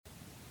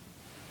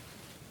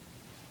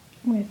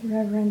with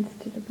reverence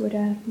to the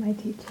Buddha, my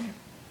teacher.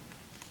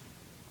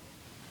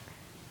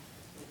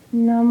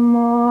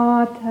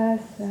 Namo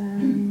tassa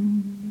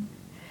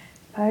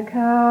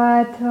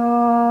bhagavato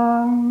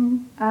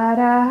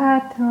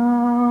arahato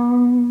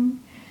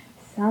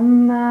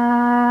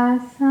samma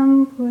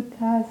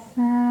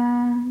sambuddhassa.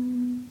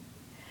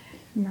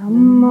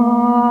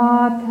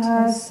 Namo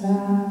tassa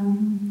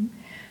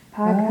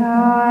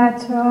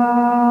bhagavato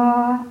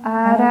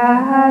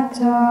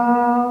arahato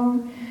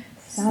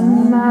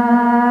samma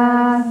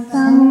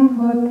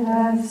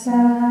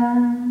sambuddhassa.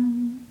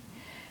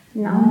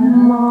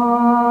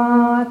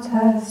 Namo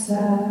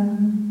tassa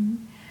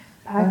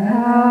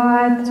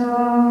bhagavato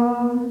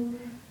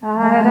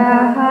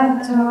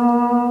arahato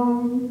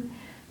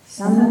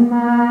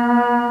samma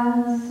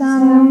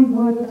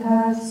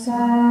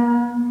sambuddhassa.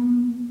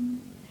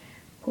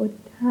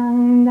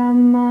 Buddhang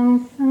dhammang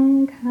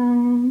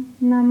sanghang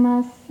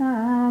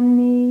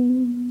namasami.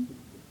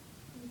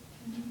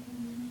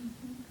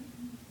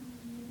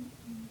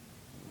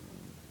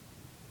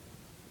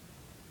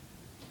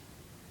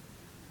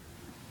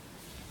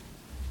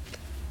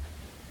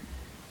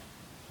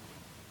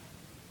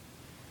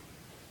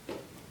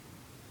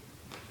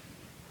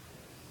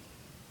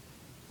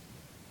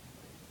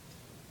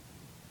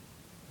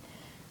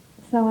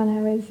 So when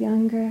I was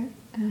younger,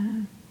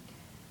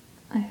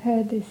 I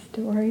heard this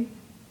story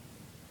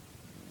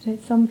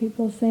that some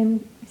people say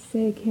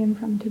came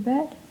from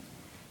Tibet,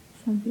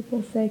 some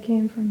people say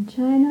came from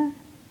China,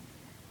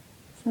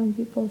 some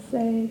people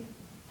say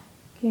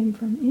came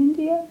from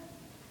India.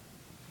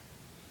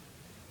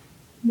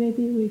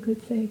 Maybe we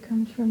could say it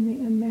comes from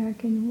the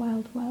American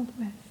Wild Wild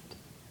West.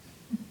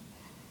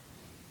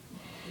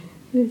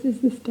 This is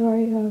the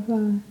story of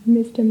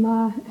Mr.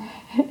 Ma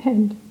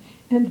and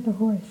the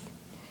horse.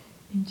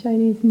 In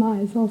Chinese, Ma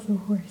is also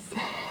horse.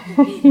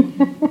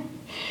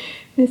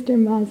 Mr.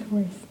 Ma's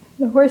horse,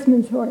 the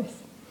horseman's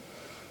horse.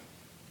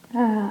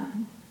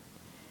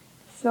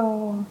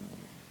 So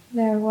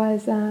there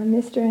was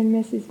Mr. and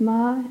Mrs.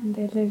 Ma, and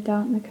they lived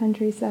out in the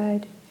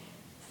countryside.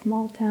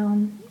 Small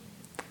town,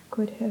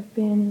 could have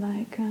been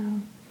like,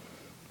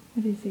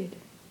 what is it?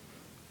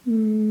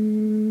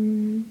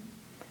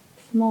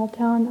 Small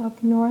town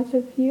up north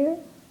of here.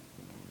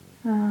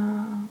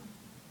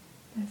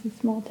 There's a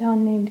small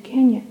town named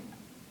Kenyon.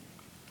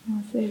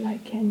 I'll say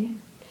like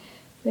Kenyon.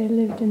 They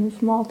lived in a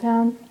small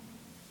town,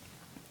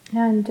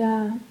 and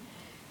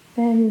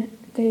then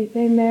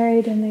they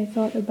married, and they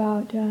thought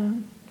about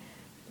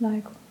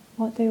like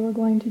what they were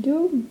going to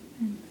do,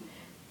 and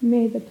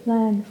made the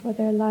plan for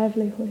their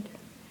livelihood.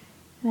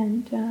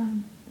 And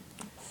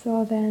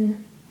so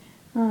then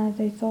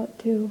they thought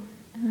to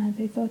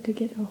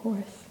get a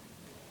horse.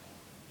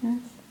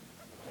 Yes,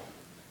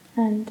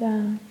 and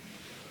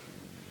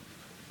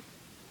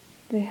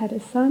they had a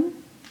son.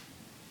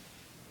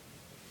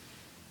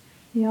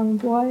 Young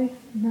boy,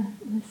 and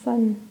the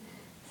son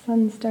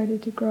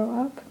started to grow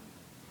up,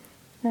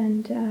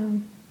 and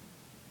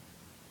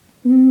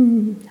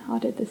how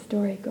did the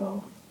story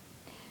go?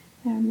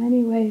 There are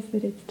many ways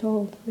that it's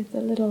told, with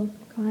a little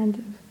kind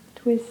of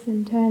twists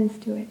and turns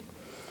to it.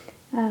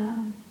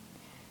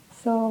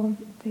 So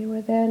they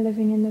were there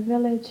living in the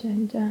village,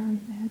 and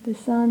they had the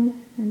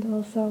son, and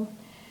also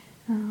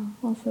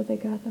they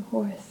got the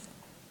horse,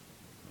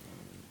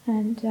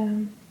 and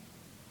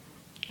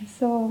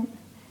so.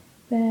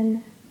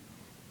 Then,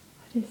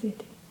 what is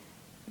it?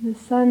 The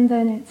son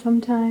then at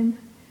some time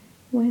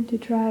went to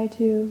try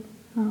to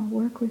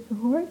work with the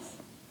horse,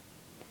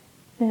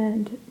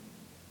 and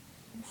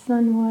the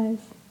son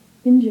was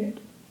injured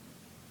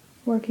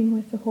working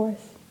with the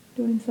horse,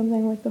 doing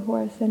something with the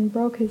horse, and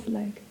broke his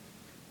leg.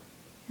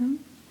 Yeah?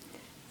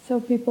 So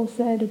people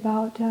said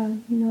about,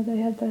 they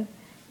had the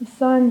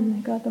son and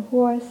they got the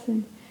horse,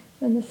 and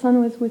then the son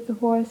was with the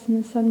horse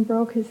and the son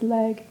broke his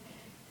leg.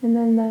 And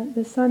then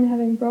the son,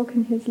 having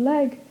broken his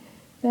leg,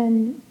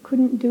 then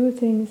couldn't do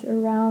things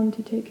around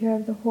to take care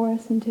of the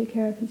horse and take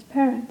care of his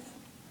parents.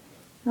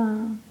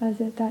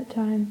 As at that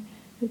time,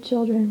 the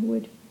children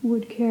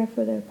would care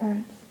for their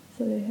parents.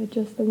 So they had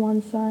just the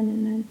one son,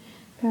 and then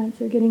parents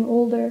are getting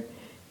older,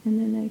 and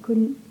then they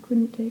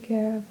couldn't take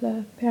care of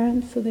the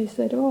parents. So they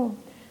said, "Oh,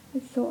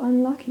 it's so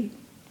unlucky."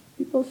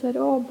 People said,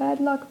 "Oh, bad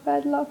luck,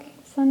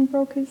 son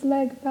broke his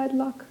leg, bad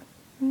luck,"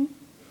 right?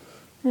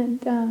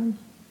 And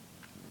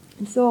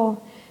so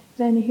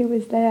then he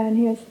was there, and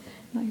he was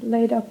like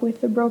laid up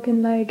with the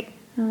broken leg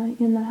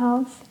in the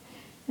house,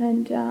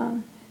 and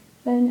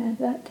then at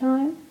that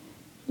time,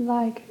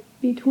 like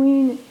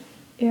between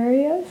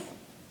areas,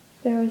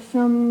 there was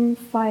some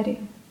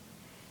fighting,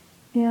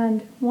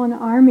 and one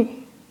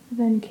army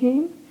then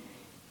came,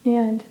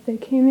 and they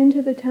came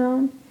into the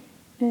town,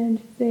 and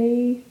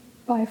they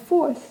by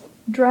force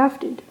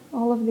drafted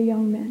all of the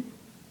young men.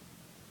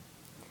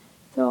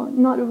 So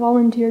not a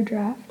volunteer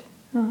draft.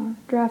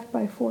 Draft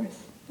by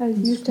force, as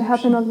used to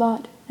happen a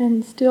lot,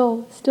 and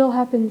still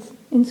happens.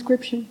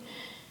 Conscription,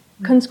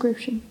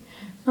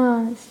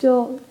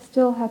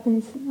 still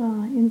happens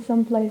in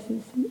some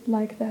places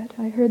like that.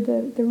 I heard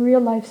the real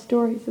life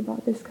stories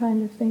about this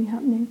kind of thing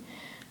happening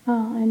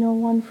I know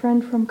one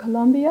friend from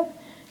Colombia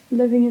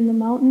living in the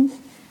mountains,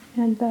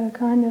 and the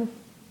kind of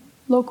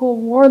local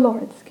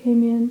warlords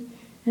came in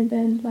and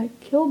then like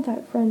killed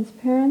that friend's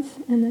parents,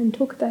 and then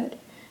took that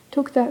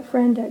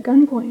friend at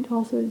gunpoint,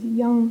 also as a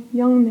young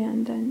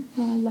man then,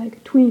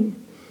 like tween,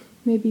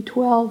 maybe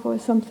 12 or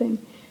something,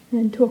 and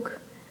then took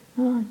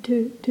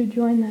to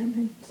join them.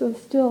 And so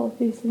still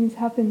these things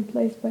happen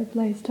place by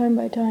place, time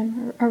by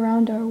time,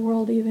 around our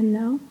world even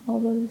now,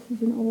 although this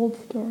is an old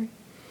story.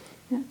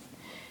 Yes.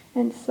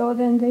 And so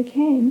then they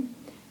came,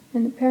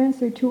 and the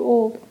parents are too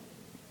old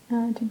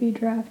to be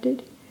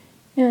drafted,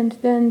 and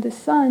then the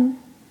son,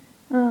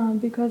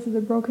 because of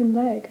the broken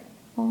leg,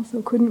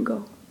 also couldn't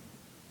go.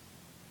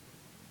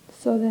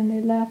 So then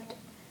they left,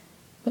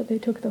 but they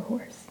took the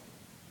horse.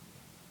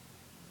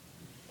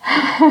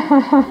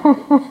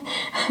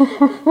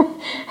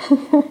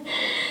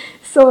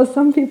 So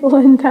some people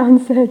in town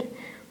said,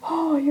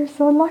 "Oh, you're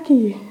so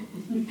lucky.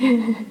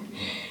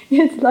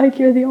 It's like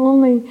you're the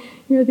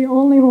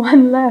only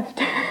one left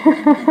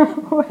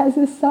who has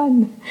a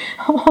son,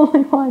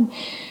 only one."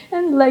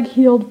 And the leg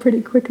healed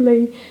pretty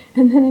quickly,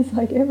 and then it's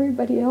like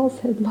everybody else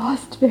had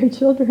lost their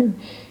children,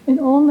 and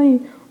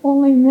only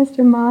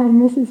Mr. Ma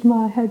and Mrs.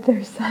 Ma had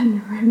their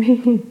son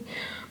remaining,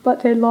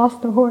 but they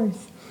lost the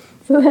horse.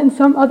 So then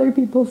some other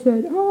people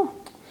said, "Oh,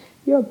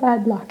 you're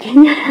bad luck."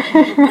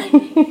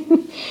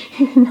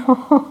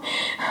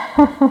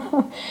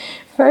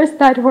 First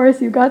that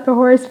horse, you got the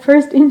horse,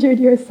 first injured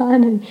your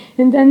son,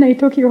 and then they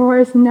took your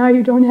horse, and now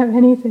you don't have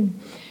anything.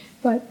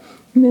 But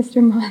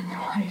Mr. Ma and the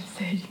wife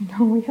said,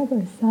 "We have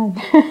a son."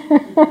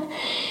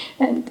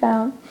 And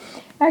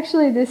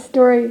actually this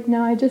story,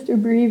 now I just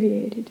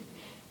abbreviated.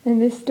 And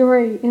this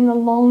story, in the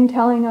long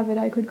telling of it,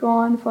 I could go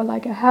on for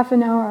like a half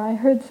an hour. I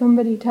heard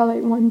somebody tell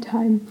it one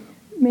time,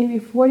 maybe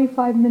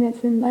 45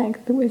 minutes in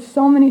length, with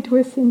so many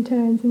twists and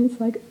turns, and it's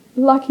like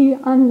lucky,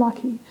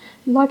 unlucky,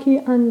 lucky,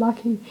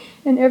 unlucky.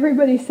 And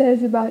everybody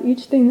says about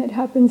each thing that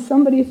happens,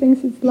 somebody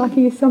thinks it's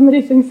lucky,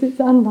 somebody thinks it's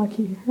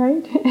unlucky,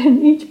 right?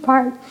 And each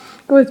part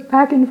goes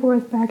back and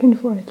forth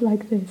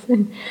like this,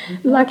 and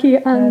lucky,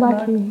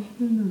 unlucky.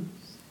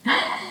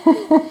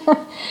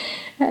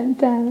 And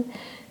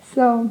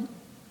so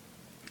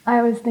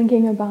I was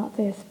thinking about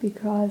this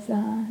because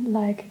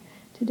like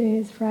today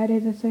is Friday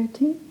the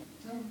 13th.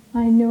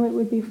 I knew it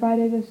would be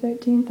Friday the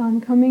 13th on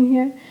coming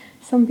here.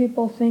 Some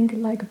people think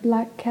like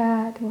Black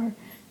Cat or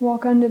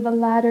Walk Under the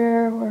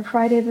Ladder or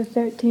Friday the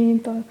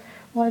 13th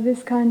or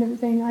this kind of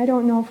thing. I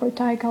don't know for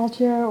Thai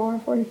culture or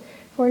for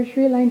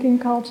Sri Lankan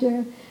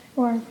culture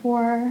or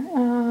for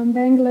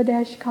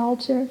Bangladesh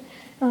culture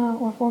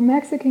or for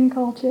Mexican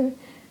culture,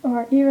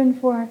 or even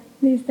for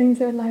these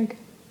things are like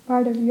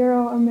part of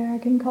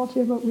Euro-American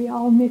culture, but we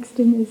all mixed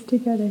in this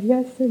together.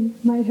 Yes, so you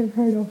might have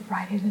heard of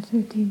Friday the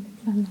 13th,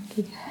 it's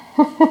unlucky.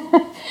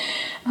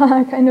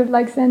 Kind of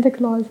like Santa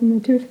Claus and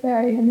the Tooth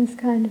Fairy and this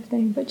kind of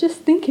thing, but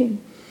just thinking.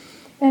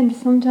 And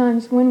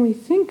sometimes when we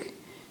think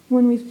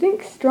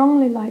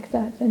strongly like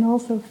that, then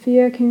also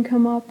fear can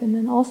come up, and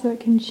then also it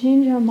can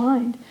change our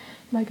mind,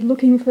 like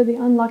looking for the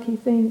unlucky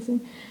things.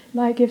 And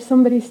like if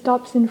somebody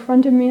stops in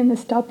front of me in the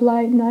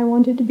stoplight and I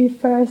wanted to be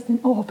first,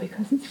 and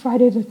because it's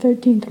Friday the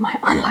 13th, my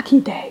unlucky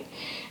day.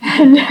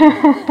 And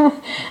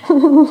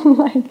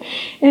like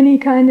any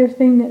kind of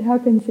thing that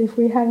happens, if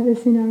we have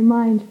this in our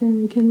mind,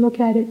 then we can look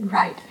at it,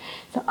 right,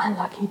 it's an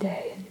unlucky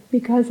day,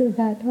 because of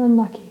that,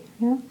 unlucky,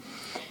 yeah?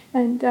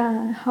 And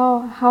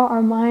how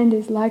our mind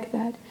is like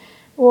that.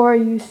 Or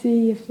you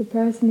see if the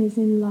person is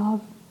in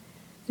love,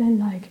 then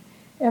like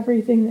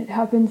everything that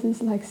happens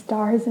is like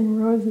stars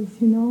and roses,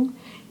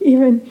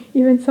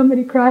 Even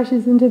somebody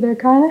crashes into their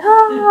car, like,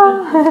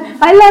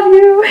 I love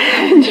you.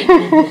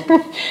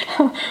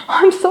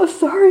 I'm so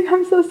sorry,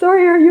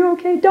 are you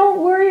okay?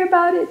 Don't worry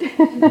about it.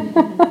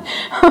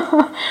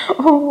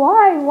 Oh,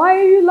 why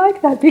are you like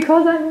that?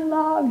 Because I'm in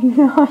love,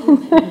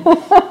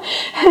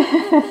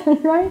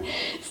 right?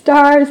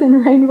 Stars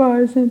and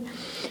rainbows. And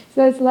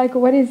so it's like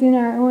what is in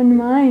our own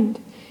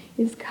mind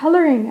is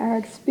coloring our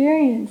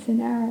experience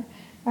and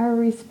our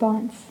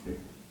response.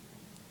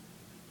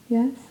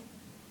 Yes?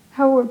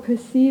 How we're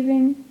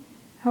perceiving,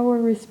 how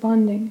we're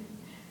responding,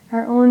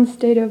 our own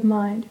state of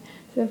mind.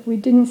 So if we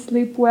didn't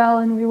sleep well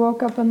and we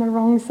woke up on the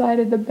wrong side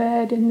of the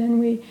bed, and then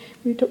we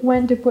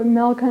went to put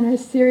milk on our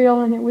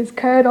cereal and it was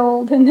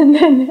curdled, and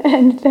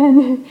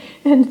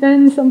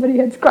then somebody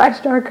had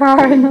scratched our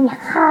car, and then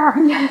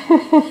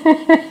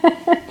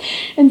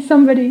and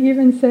somebody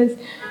even says,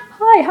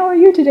 "Hi, how are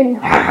you today?"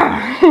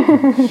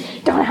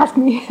 Don't ask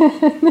me.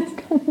 This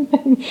kind of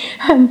thing.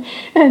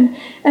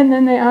 And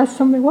then they ask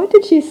somebody, "What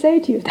did she say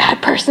to you?"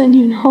 That person,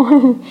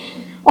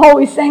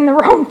 always saying the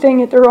wrong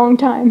thing at the wrong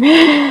time.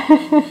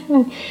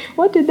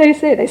 What did they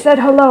say? They said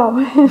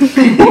hello.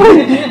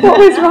 What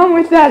was wrong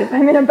with that? If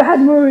I'm in a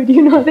bad mood,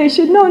 they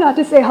should know not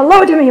to say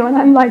hello to me when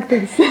I'm like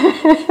this.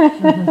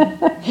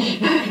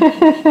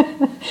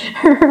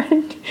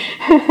 Right?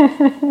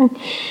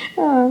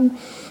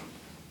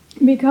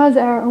 Because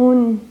our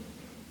own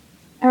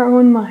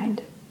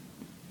mind,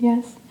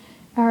 yes,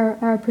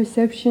 our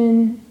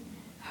perception,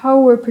 how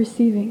we're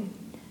perceiving,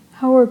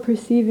 how we're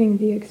perceiving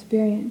the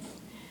experience,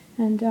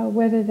 and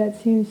whether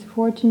that seems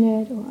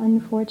fortunate or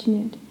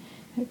unfortunate.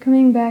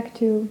 Coming back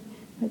to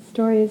that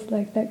story is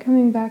like that,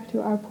 coming back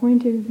to our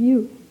point of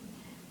view,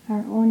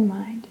 our own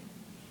mind.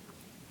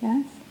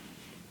 Yes?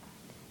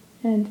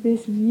 And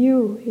this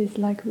view is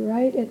like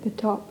right at the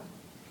top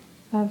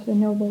of the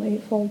Noble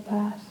Eightfold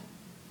Path.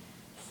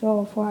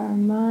 So for our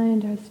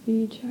mind, our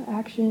speech, our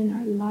action,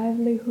 our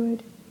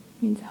livelihood,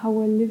 means how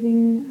we're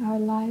living our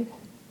life.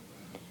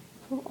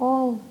 For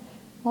all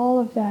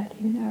of that,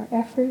 even our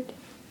effort,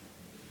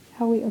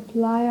 how we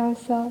apply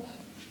ourselves,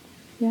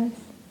 yes,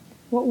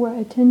 what we're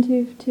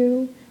attentive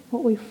to,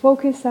 what we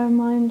focus our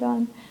mind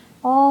on,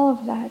 all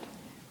of that,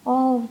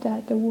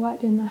 the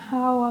what and the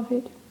how of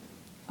it,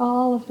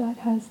 all of that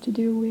has to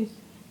do with,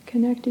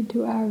 connected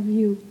to our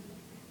view,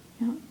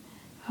 you know,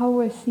 how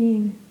we're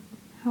seeing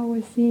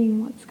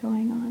what's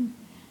going on,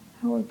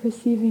 how we're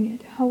perceiving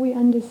it, how we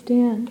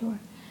understand, or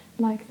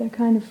like the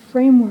kind of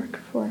framework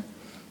for,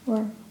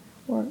 or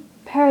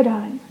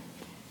paradigm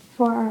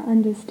for our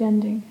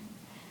understanding.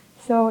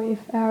 So if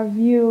our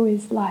view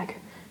is like,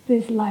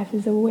 this life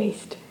is a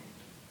waste,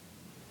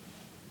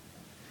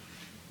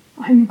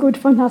 I'm good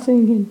for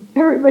nothing and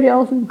everybody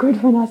else is good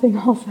for nothing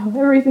also,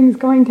 everything's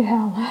going to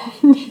hell,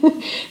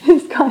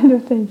 this kind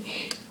of thing.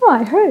 Oh,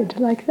 I heard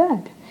like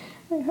that.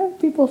 I heard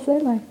people say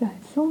like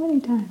that so many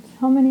times.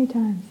 How many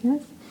times,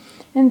 yes?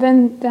 And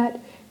then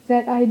that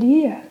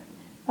ideology,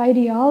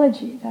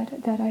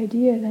 that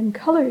idea then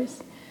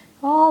colors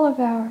all of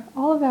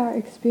our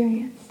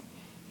experience.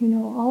 You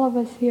know, all of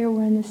us here,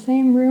 we're in the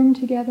same room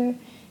together,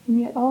 and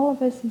yet all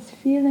of us is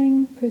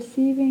feeling,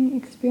 perceiving,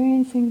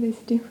 experiencing this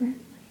differently.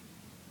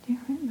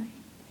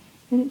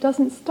 And it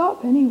doesn't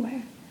stop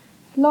anywhere,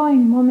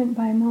 flowing moment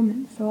by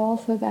moment. So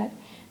also that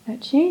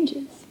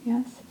changes,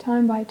 yes,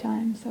 time by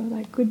time. So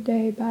like good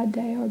day,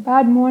 or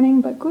bad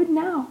morning, but good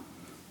now.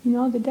 You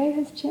know, the day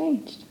has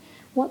changed.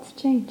 What's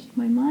changed?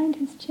 My mind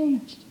has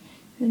changed.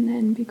 And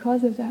then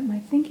because of that, my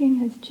thinking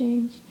has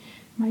changed.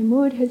 My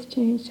mood has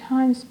changed, how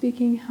I'm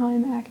speaking, how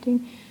I'm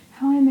acting,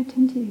 how I'm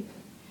attentive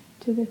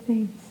to the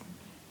things,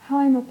 how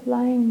I'm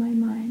applying my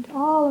mind.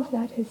 All of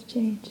that has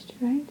changed,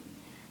 right?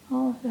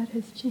 All of that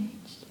has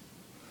changed.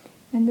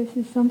 And this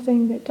is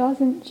something that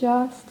doesn't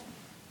just,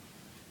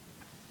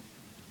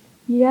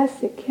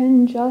 yes, it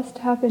can just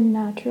happen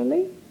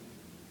naturally,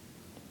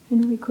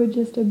 and we could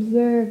just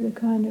observe the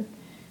kind of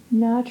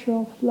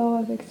natural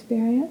flow of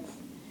experience,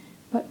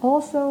 but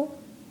also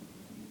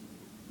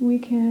we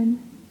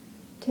can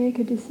take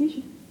a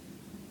decision.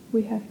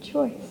 We have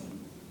choice.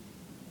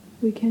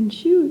 We can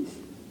choose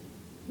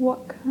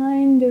what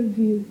kind of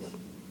views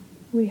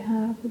we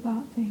have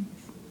about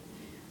things.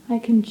 I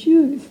can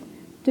choose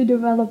to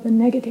develop a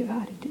negative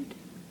attitude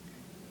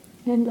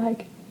and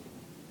like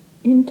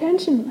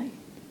intentionally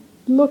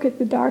look at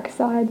the dark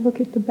side,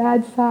 look at the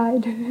bad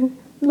side,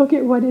 look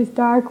at what is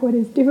dark, what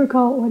is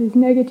difficult, what is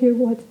negative,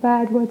 what's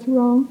bad, what's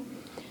wrong.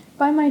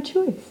 By my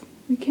choice,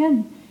 we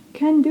can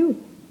do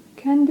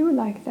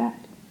like that.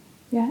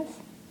 Yes?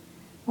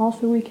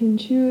 Also we can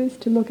choose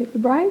to look at the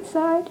bright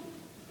side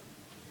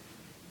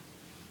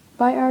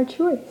by our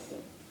choice.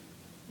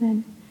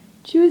 And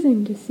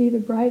choosing to see the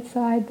bright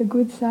side, the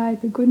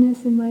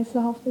goodness in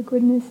myself, the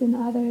goodness in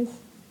others,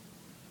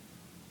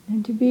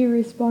 and to be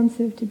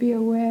responsive, to be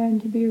aware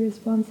and to be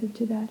responsive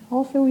to that.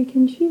 Also we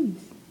can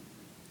choose.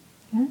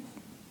 Yes?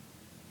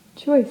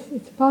 Choice.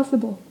 It's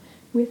possible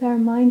with our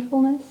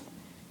mindfulness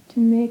to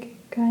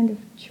make kind of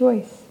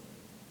choice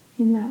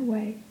in that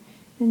way.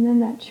 And then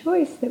that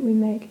choice that we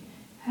make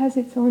has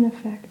its own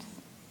effects.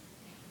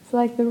 It's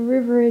like the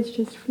river is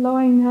just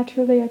flowing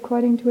naturally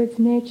according to its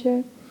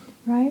nature,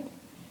 right?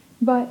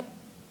 But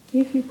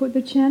if you put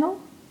the channel,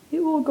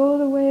 it will go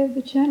the way of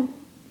the channel.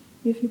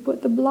 If you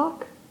put the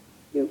block,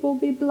 it will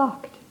be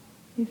blocked.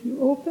 If you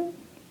open,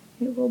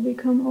 it will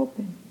become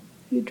open.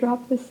 If you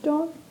drop the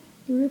stone,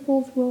 the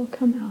ripples will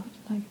come out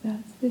like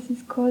that. This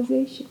is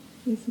causation.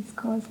 This is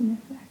cause and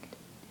effect.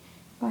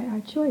 By our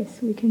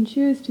choice, we can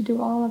choose to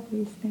do all of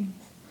these things.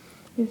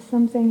 If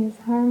something is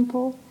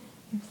harmful,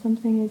 if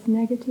something is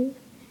negative,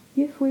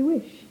 if we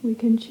wish, we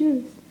can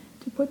choose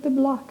to put the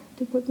block,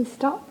 to put the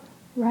stop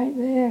right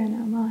there in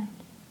our mind.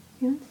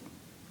 Yes?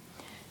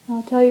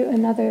 I'll tell you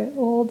another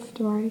old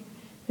story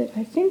that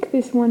I think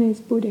this one is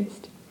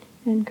Buddhist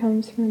and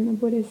comes from the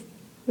Buddhist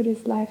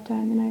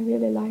lifetime, and I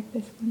really like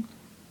this one.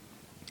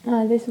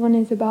 This one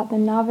is about the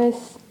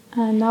novice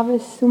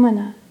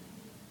Sumana.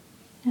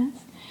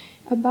 Yes?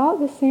 About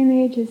the same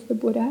age as the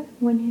Buddha,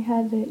 when he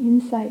had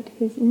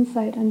his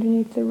insight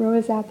underneath the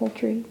rose apple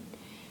tree.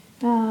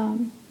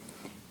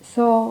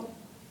 So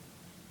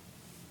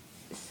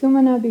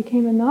Sumana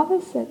became a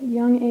novice at a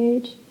young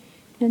age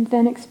and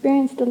then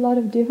experienced a lot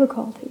of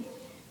difficulty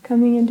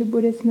coming into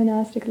Buddhist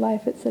monastic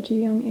life at such a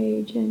young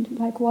age, and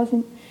like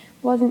wasn't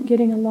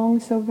getting along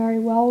so very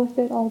well with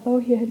it, although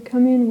he had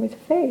come in with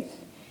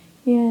faith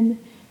in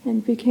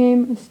and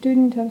became a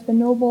student of the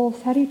noble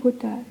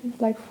Sariputta.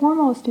 He's like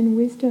foremost in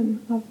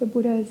wisdom of the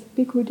Buddha's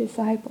bhikkhu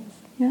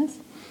disciples, yes?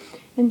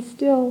 And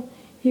still,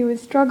 he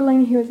was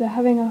struggling, he was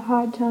having a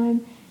hard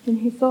time, And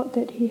he thought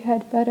that he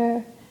had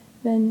better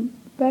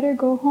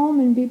go home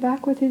and be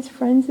back with his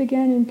friends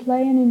again and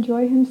play and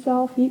enjoy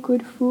himself, eat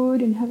good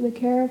food and have the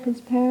care of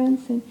his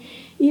parents. And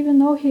even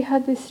though he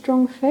had this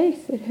strong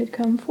faith that had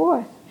come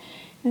forth,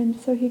 and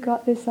so he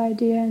got this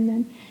idea, and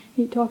then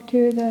he talked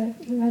to the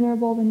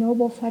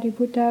noble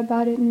Sariputta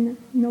about it, and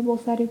the noble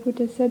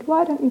Sariputta said,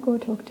 "Why don't you go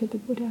talk to the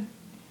Buddha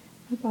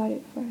about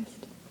it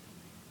first?"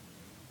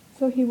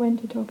 So he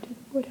went to talk to the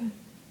Buddha,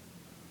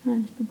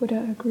 and the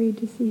Buddha agreed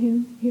to see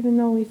him, even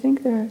though we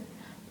think there are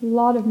a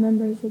lot of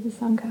members of the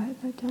Sangha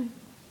at that time.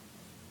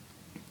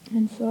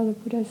 And so the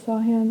Buddha saw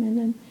him, and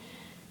then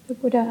the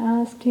Buddha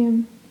asked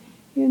him,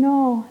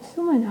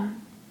 Sumana,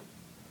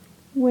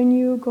 when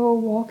you go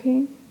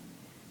walking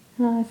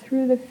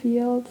through the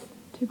fields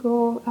to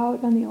go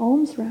out on the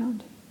alms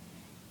round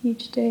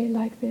each day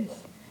like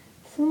this,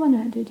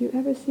 Sumana, did you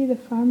ever see the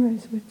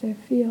farmers with their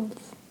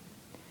fields?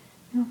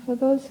 Now, for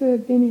those who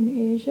have been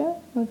in Asia,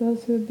 or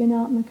those who have been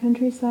out in the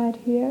countryside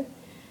here,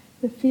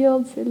 the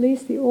fields, at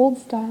least the old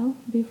style,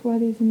 before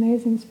these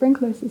amazing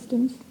sprinkler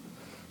systems,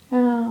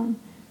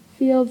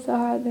 fields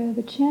they're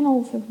the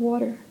channels of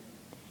water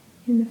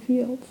in the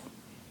fields.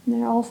 And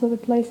they're also the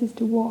places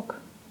to walk,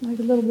 like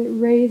a little bit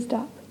raised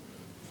up.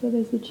 So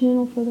there's the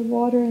channel for the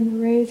water and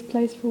the raised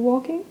place for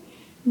walking.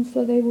 And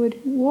so they would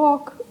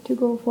walk to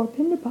go for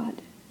Pindapat,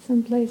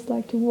 someplace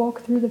like to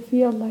walk through the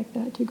field like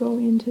that, to go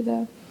into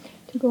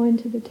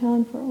the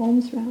town for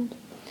alms round.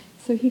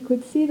 So he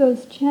could see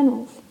those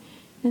channels.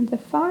 And the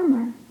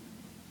farmer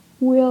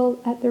will,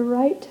 at the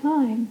right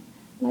time,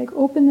 like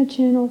open the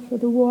channel for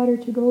the water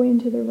to go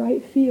into the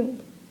right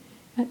field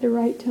at the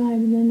right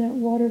time, and then that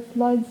water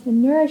floods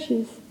and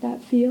nourishes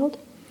that field.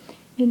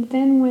 And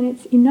then when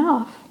it's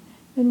enough,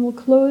 then we'll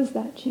close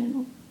that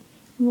channel.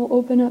 And we'll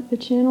open up the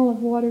channel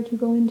of water to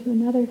go into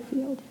another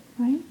field,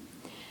 right?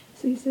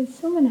 So he said,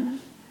 Sumana,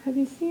 have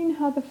you seen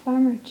how the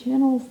farmer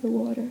channels the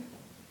water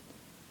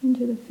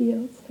into the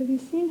fields? Have you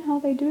seen how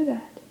they do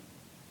that?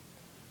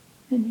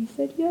 And he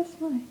said, yes,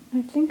 why?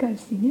 I think I've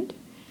seen it,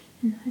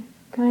 and I have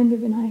kind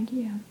of an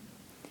idea.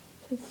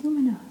 He said,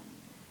 Sumana,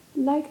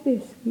 like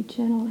this we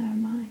channel our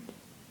mind.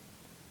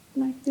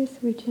 Like this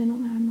we channel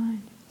our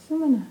mind.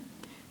 Sumana,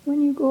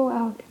 when you go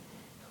out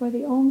for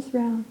the alms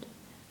round,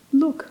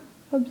 look,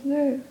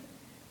 observe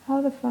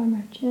how the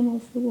farmer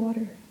channels the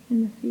water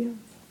in the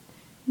fields.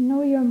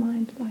 Know your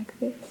mind like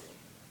this.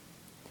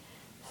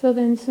 So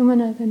then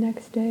Sumana, the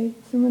next day,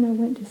 Sumana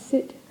went to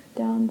sit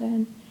down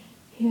then.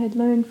 He had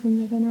learned from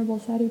the Venerable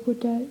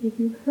Sariputta, if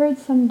you heard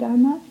some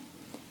Dharma,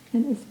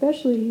 and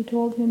especially he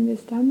told him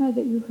this Dharma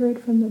that you heard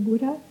from the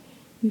Buddha,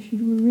 you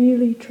should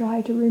really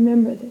try to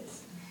remember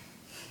this.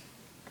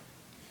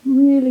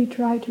 Really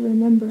try to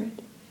remember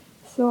it.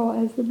 So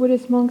as the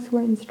Buddhist monks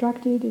were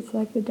instructed, it's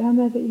like the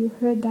Dhamma that you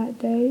heard that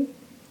day,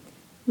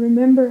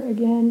 remember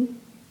again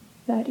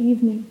that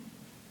evening.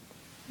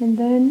 And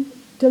then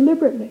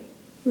deliberately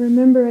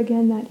remember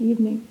again that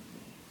evening.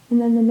 And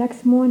then the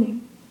next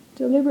morning,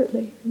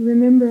 deliberately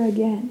remember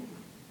again.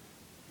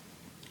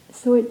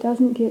 So it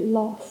doesn't get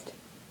lost.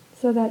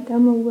 So that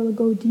Dhamma will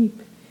go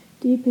deep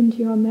into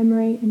your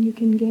memory, and you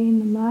can gain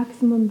the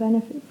maximum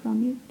benefit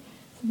from it,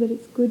 so that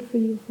it's good for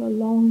you for a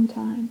long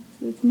time,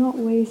 so it's not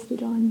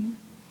wasted on you.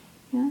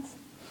 Yes?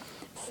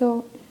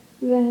 So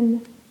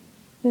then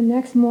the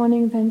next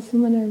morning, then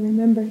Sumana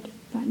remembered.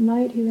 That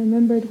night he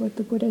remembered what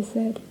the Buddha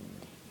said.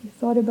 He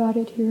thought about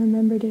it, he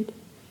remembered it.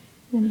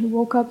 Then he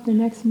woke up the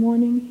next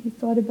morning, he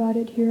thought about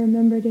it, he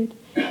remembered it.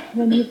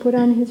 Then he put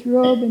on his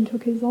robe and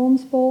took his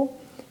alms bowl,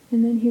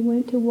 and then he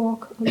went to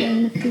walk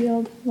along the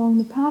field, along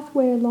the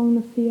pathway along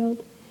the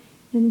field,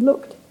 and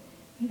looked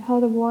at how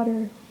the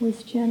water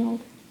was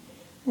channeled.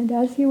 And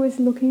as he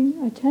was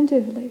looking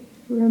attentively,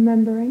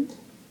 remembering,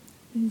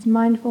 his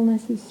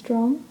mindfulness is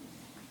strong,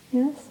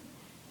 yes,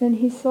 then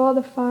he saw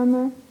the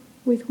farmer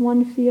with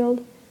one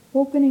field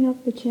opening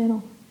up the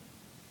channel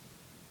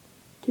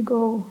to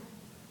go,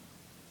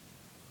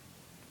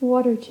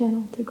 water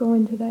channel to go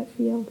into that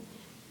field,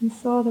 and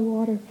saw the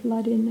water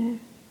flood in there.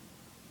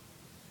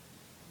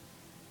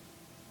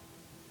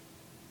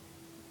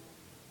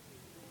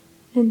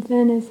 And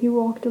then as he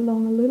walked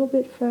along a little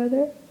bit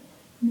further,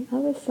 on the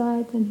other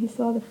side, then he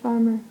saw the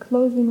farmer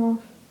closing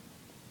off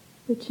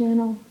the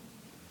channel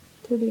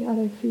to the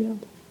other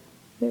field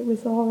that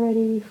was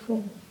already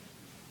full.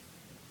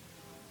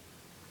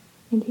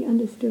 And he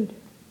understood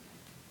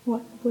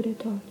what the Buddha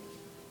taught,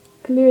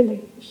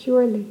 clearly,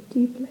 surely,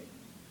 deeply.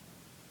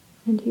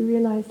 And he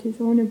realized his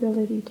own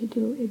ability to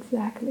do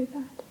exactly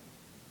that.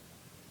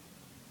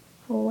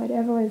 For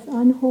whatever is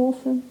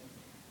unwholesome,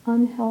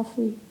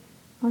 unhealthy,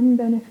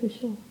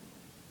 unbeneficial,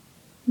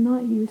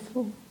 not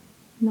useful,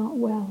 not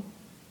well,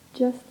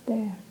 just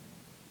there,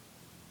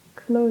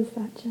 close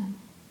that channel.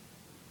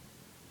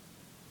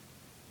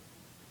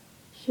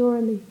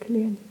 Surely,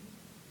 clearly.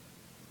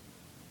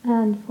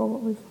 And for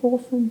what was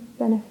wholesome,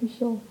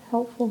 beneficial,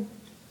 helpful,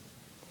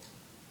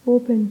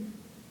 open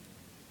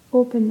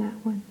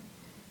that one.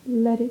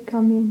 Let it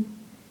come in.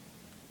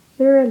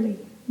 Thoroughly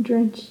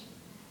drench.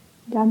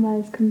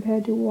 Dhamma is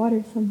compared to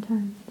water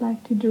sometimes,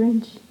 like to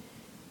drench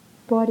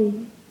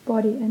body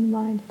and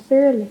mind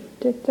thoroughly,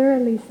 to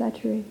thoroughly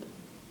saturate,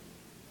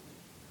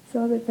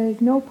 so that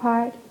there's no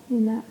part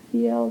in that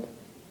field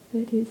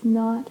that is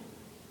not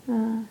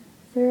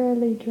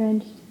thoroughly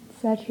drenched,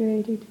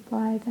 saturated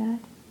by that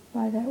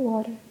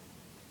water.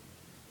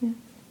 Yes.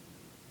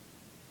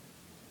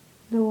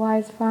 The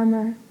wise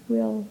farmer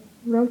will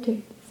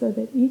rotate so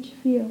that each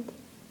field,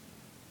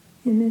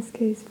 in this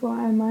case for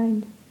our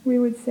mind, we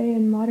would say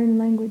in modern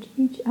language,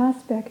 each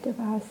aspect of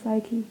our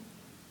psyche,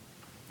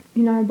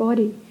 in our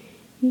body,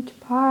 each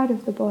part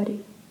of the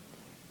body,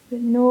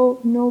 that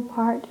no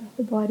part of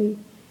the body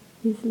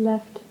is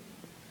left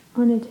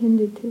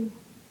unattended to,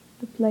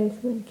 the place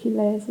where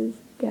kilesas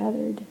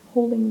gathered,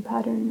 holding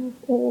pattern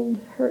of old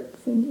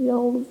hurts and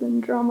ills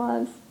and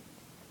dramas.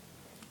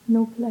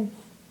 No place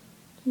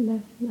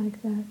left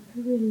like that,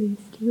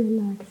 released,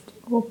 relaxed,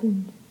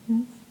 opened,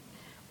 yes,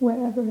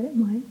 wherever it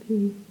might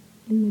be,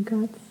 in the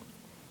guts,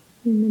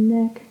 in the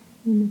neck,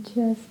 in the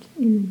chest,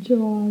 in the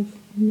jaws,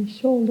 in the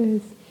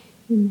shoulders,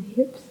 in the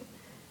hips,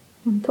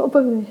 on top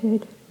of the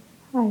head.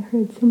 I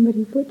heard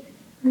somebody put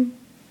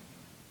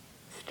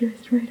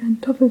stress right on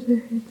top of their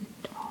head,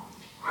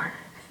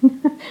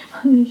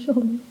 on the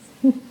shoulders.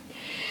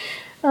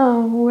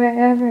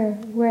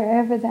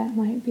 Wherever that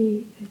might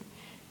be,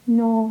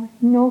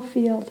 no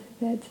field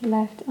that's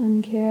left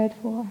uncared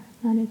for,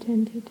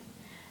 unattended,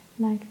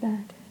 like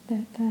that.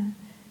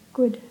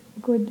 Good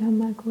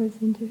Dhamma goes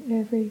into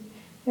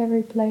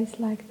every place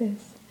like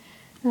this.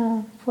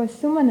 For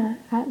Sumana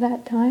at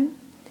that time,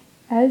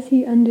 as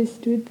he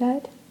understood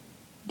that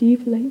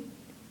deeply,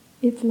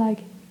 it's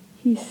like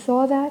he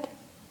saw that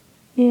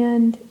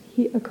and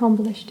he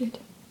accomplished it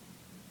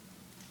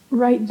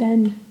right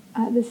then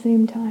at the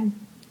same time.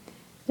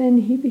 Then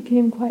he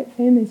became quite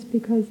famous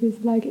because he's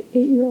like an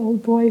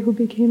 8-year-old boy who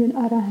became an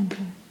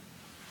arahanta.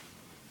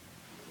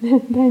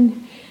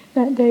 Then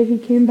that day he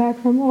came back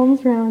from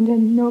alms round,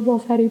 and Noble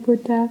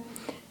Sariputta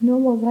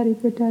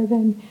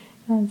then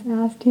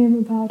asked him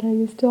about, are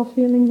you still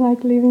feeling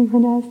like living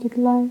monastic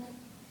life?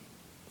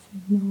 He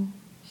said, no.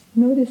 She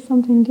noticed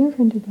something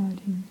different about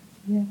him.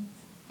 Yes.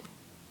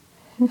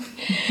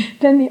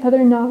 Then the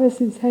other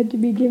novices had to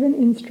be given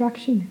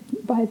instruction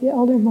by the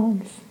elder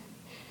monks.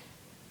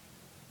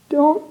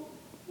 Don't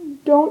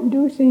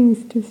do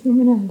things to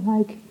Sumana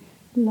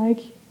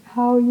like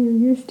how you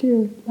used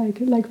to,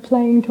 like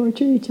playing,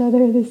 torture each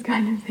other, this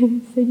kind of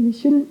thing. So you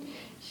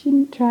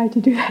shouldn't try to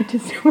do that to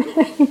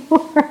Sumana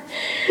anymore.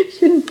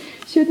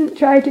 Shouldn't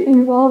try to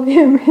involve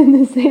him in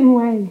the same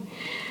way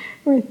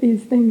with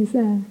these things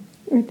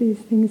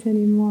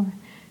anymore,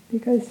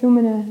 because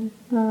Sumana,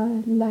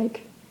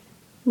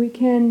 we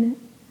can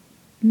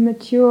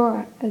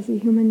mature as a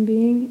human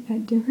being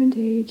at different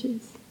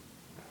ages.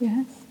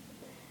 Yes.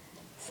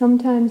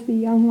 Sometimes the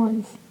young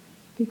ones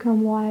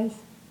become wise,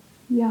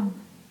 young.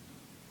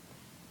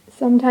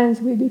 Sometimes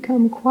we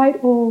become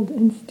quite old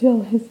and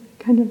still is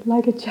kind of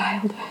like a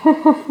child.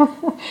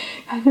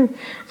 Kind of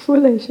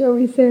foolish, or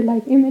we say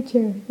like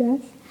immature,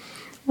 yes?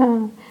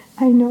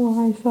 I know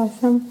I saw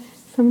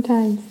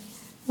sometimes,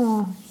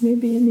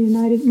 maybe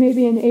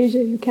in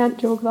Asia you can't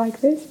joke like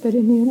this, but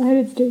in the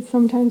United States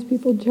sometimes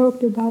people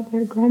joked about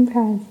their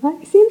grandparents.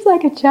 He seems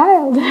like a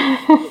child.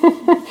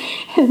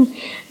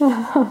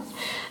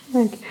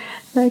 And,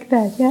 like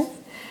that, yes?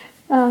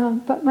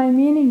 But my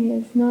meaning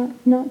is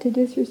not to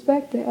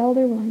disrespect the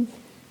elder ones,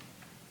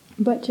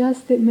 but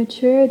just that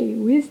maturity,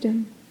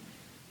 wisdom,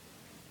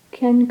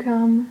 can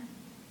come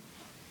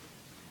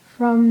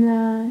from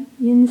the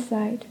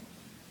inside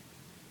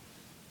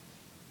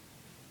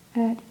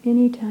at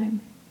any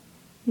time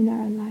in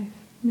our life,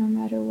 no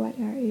matter what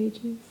our age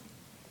is.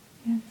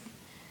 Yes.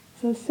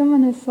 So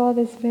Sumana saw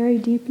this very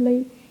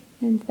deeply,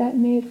 and that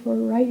made for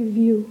right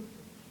view.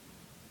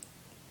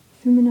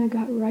 Sumana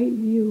got right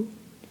view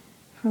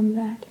from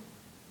that.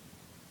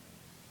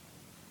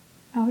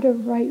 Out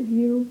of right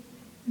view,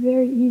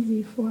 very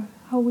easy for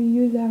how we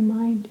use our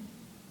mind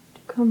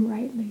to come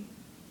rightly.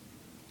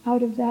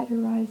 Out of that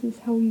arises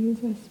how we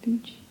use our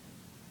speech.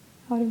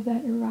 Out of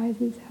that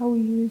arises how we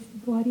use the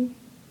body,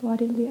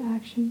 bodily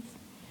actions.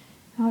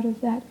 Out of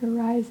that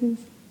arises,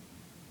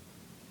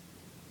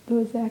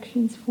 those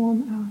actions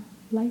form our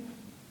life,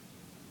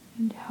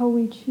 and how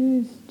we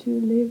choose to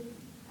live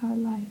our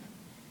life,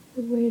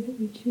 the way that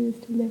we choose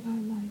to live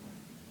our life.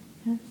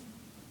 Yes?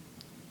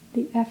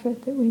 The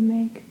effort that we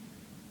make,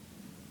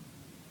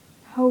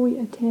 how we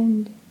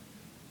attend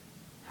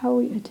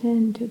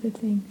to the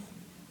things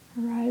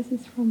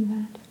arises from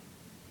that.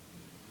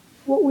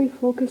 What we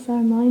focus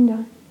our mind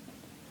on,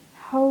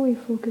 how we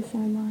focus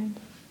our mind,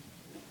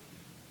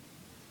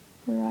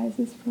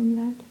 arises from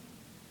that.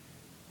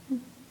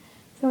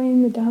 So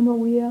in the Dhamma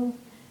wheel,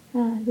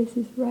 this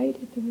is right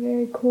at the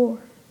very core,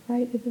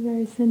 right at the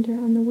very center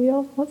on the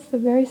wheel. What's the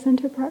very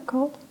center part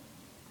called?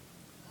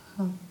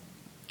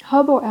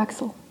 Hub or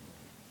axle?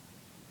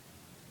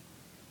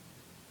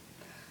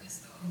 It's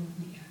the hub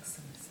and the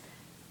axle.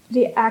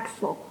 The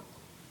axle.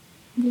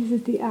 This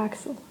is the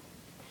axle.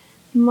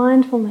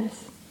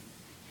 Mindfulness.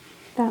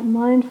 That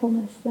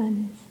mindfulness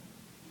then is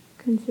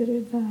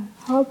considered the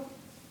hub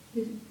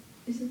Is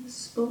it the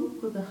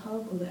spoke or the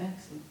hub or the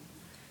axle?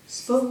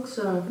 Spokes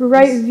are...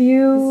 Right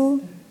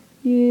view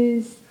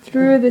is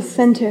through the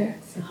center,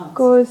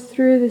 goes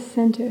through the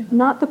center.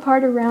 Not the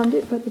part around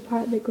it, but the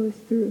part that goes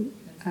through.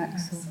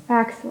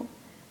 Axle.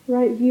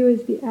 Right view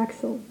is the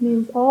axle.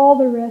 Means all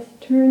the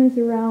rest turns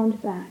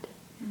around that.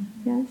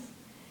 Yes?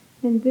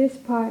 And this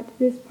part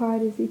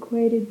is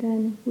equated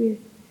then with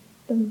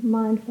the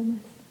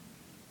mindfulness.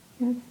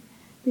 Yes?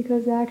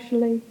 Because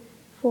actually,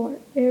 for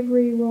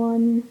every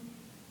one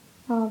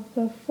of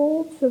the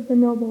folds of the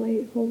Noble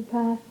Eightfold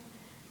Path,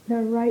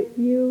 the right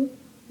view,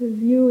 the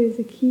view is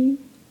a key.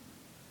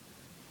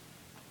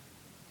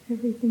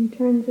 Everything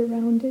turns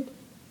around it.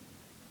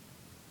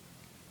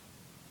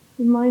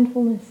 The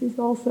mindfulness is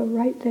also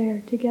right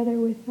there together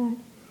with that.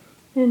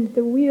 And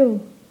the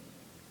wheel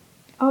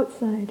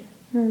outside,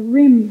 or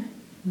rim,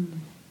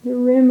 the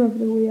rim of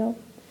the wheel,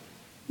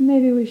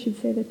 maybe we should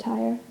say the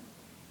tire,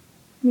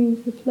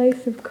 means the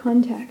place of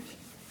contact,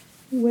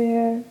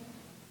 where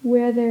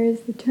there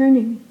is the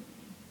turning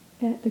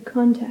at the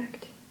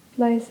contact,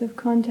 place of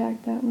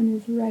contact, that one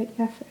is right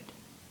effort.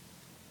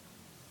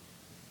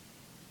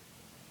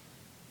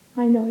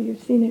 I know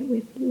you've seen it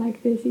with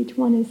like this, each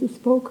one is a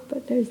spoke,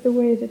 but there's the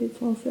way that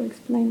it's also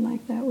explained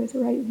like that, with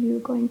right view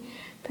going,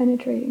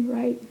 penetrating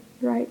right,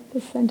 the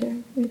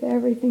center, with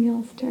everything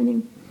else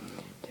turning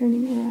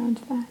around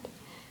that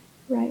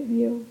right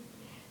view.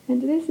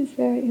 And this is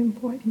very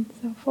important,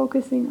 so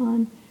focusing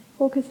on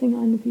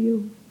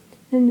view.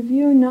 And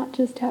view not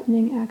just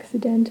happening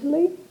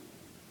accidentally,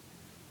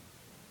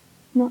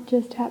 not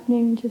just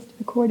happening just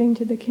according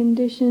to the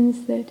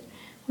conditions that,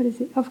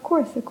 of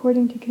course,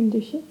 according to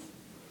conditions,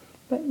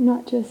 but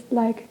not just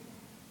like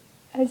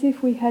as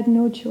if we had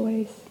no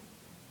choice,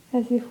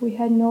 as if we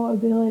had no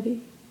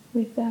ability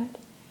with that.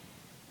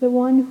 The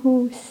one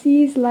who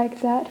sees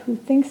like that, who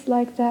thinks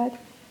like that,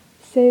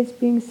 says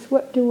being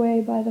swept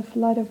away by the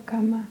flood of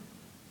karma.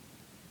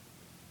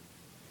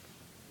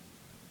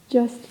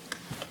 Just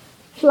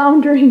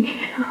floundering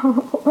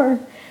or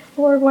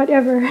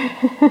whatever,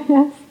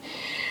 yes.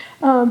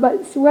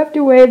 But swept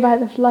away by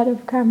the flood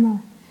of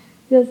karma.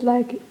 Feels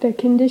like the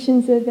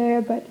conditions are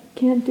there, but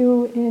can't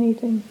do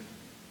anything.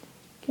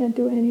 Can't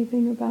do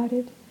anything about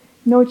it.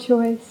 No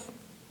choice.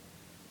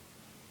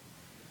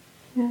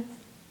 Yes.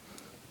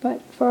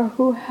 But for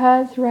who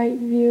has right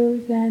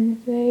view,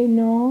 then they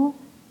know.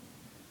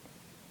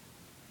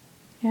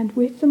 And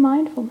with the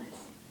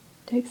mindfulness,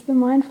 takes the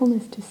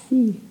mindfulness to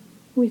see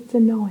with the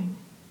knowing.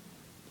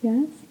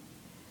 Yes?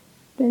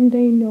 Then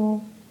they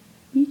know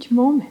each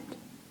moment,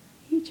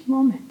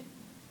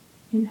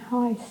 in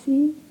how I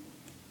see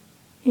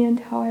and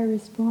how I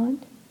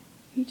respond.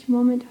 Each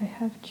moment I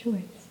have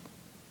choice.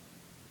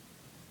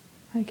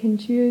 I can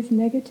choose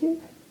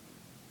negative,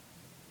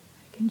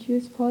 I can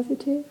choose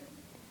positive,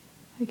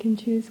 I can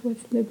choose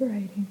what's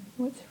liberating,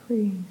 what's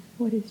freeing,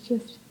 what is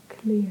just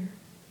clear.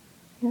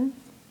 Yes?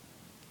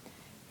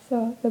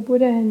 So the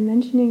Buddha, in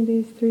mentioning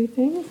these three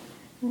things,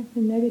 like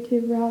the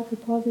negative route, the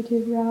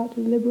positive route,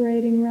 the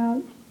liberating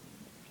route,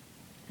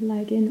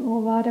 like in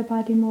Ovada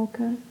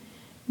Patimokkha,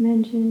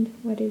 mentioned,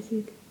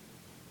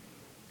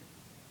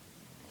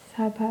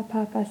 Sapa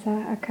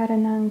papasa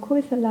akaranang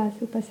kusala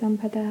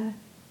supasampada.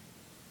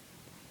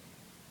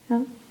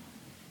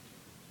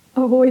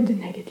 Avoid the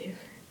negative.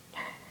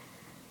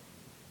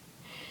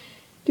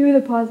 Do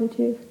the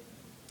positive.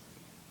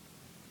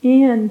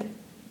 And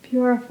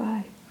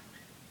purify.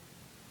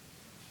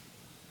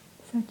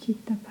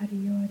 Sachitta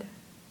pariyoda.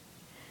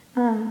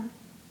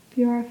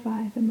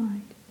 Purify the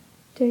mind.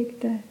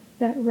 Take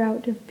that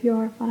route of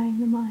purifying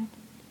the mind.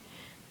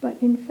 But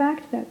in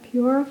fact, that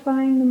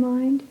purifying the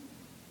mind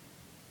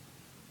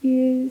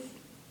is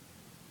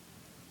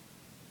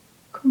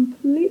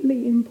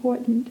completely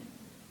important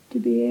to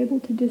be able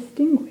to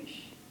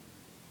distinguish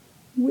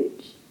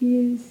which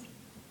is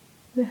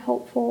the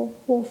helpful,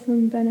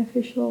 wholesome,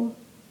 beneficial,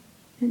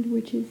 and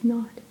which is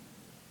not.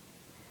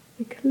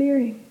 The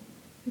clearing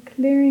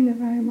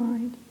of our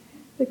mind,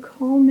 the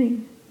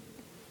calming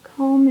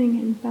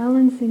and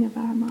balancing of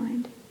our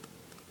mind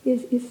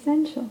is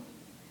essential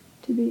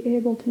to be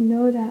able to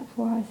know that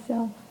for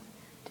ourselves,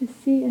 to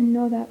see and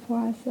know that for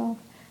ourselves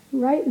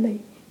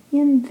rightly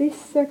in this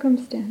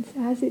circumstance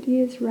as it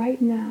is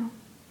right now.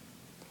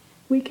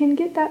 We can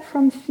get that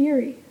from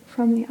theory,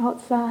 from the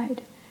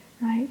outside,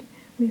 right?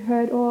 We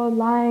heard,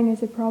 lying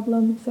is a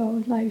problem,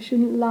 so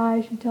shouldn't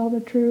lie, should tell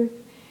the truth.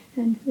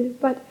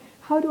 But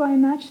how do I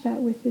match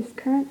that with this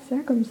current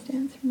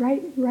circumstance,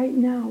 right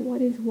now?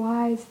 What is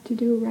wise to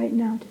do right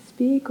now, to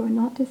speak or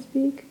not to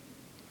speak?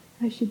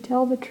 I should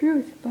tell the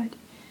truth, but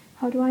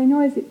how do I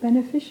know, is it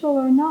beneficial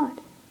or not?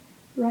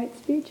 Right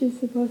speech is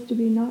supposed to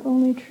be not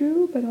only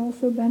true, but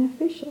also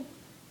beneficial.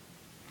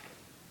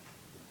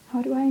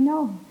 How do I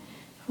know?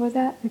 For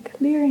that, the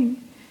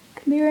clearing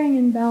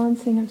and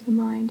balancing of the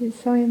mind is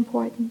so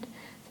important.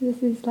 So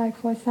this is like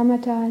for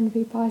samatha and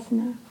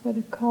vipassana, for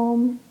the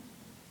calm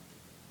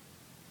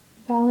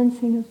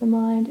balancing of the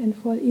mind, and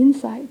for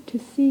insight, to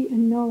see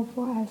and know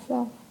for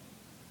ourselves.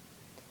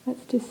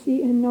 That's to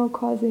see and know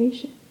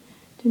causation,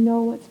 to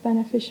know what's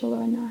beneficial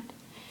or not.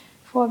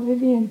 For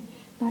Vivian,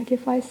 like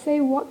if I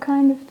say what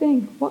kind of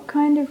thing, what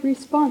kind of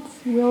response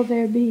will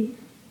there be?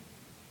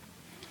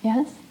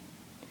 Yes?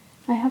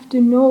 I have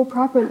to know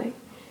properly,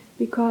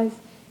 because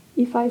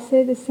if I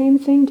say the same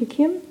thing to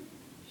Kim,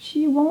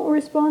 she won't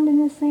respond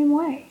in the same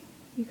way,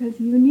 because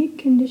unique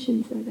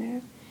conditions are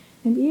there.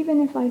 And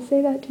even if I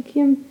say that to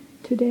Kim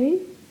today,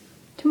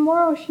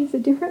 tomorrow she's a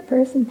different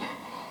person.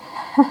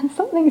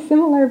 Something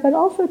similar, but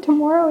also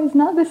tomorrow is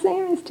not the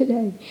same as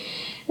today.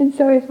 And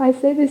so if I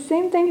say the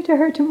same thing to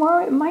her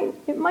tomorrow,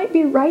 it might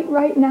be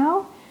right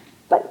now,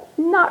 but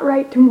not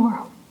right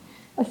tomorrow.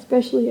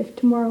 Especially if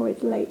tomorrow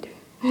is late.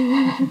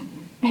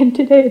 And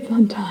today it's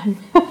on time.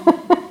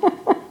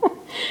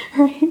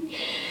 Right?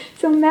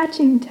 So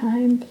matching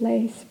time,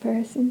 place,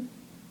 person.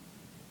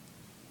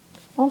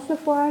 Also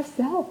for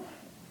ourselves.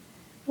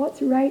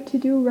 What's right to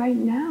do right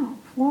now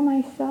for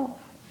myself?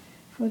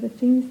 For the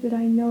things that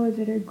I know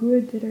that are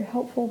good, that are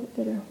helpful,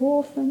 that are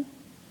wholesome.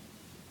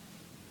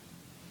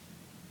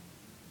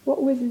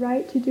 What was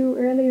right to do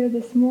earlier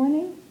this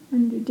morning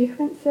under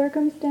different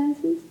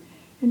circumstances,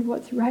 and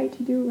what's right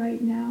to do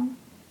right now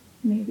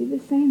may be the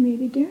same, may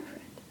be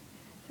different.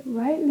 So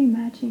rightly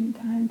matching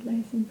time,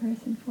 place, and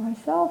person for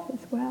ourselves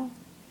as well.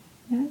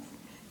 Yes?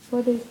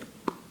 For this,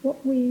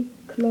 what we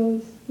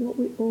close, what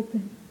we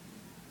open.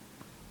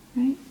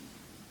 Right?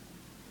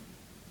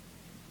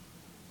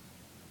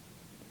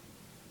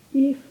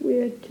 If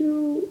we're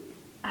too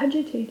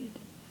agitated,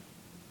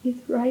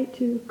 it's right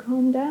to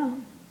calm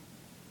down.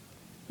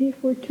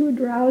 If we're too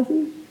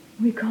drowsy,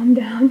 we calm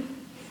down.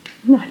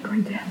 Not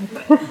going to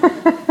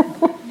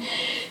help.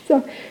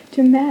 So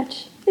to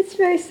match, it's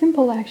very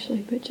simple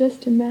actually, but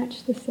just to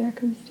match the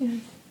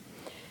circumstance.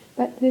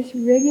 But this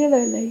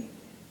regularly,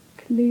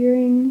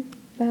 clearing,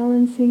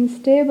 balancing,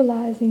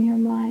 stabilizing your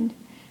mind,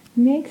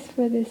 makes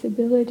for this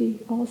ability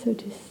also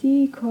to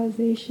see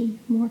causation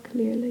more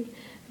clearly.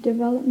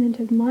 Development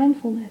of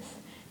mindfulness,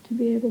 to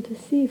be able to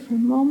see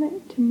from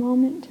moment to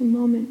moment to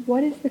moment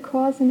what is the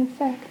cause and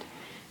effect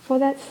for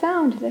that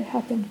sound that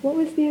happened. What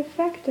was the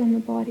effect on the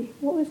body?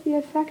 What was the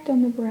effect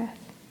on the breath?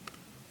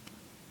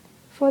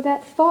 For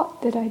that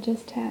thought that I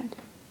just had,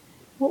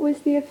 what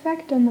was the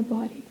effect on the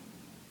body?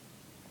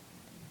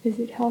 Is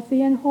it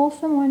healthy and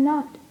wholesome or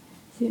not?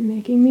 Is it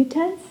making me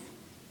tense?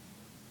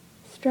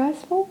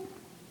 Stressful?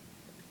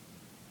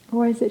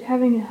 Or is it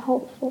having a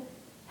helpful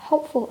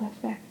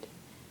effect?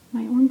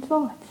 My own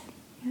thoughts,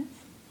 yes?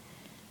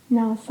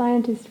 Now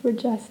scientists were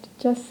just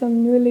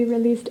some newly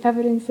released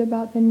evidence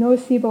about the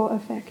nocebo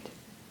effect.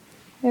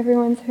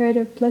 Everyone's heard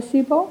of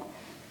placebo?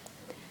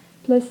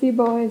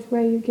 Placebo is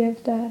where you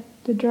give the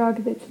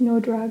drug that's no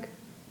drug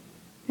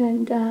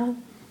and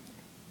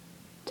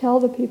tell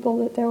the people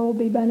that there will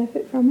be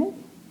benefit from it,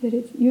 that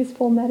it's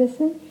useful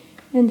medicine,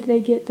 and they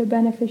get the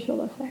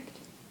beneficial effect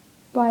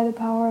by the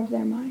power of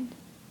their mind.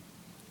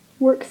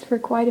 Works for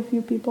quite a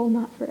few people,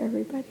 not for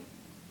everybody.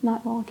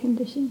 Not all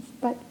conditions,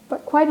 but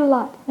quite a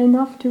lot,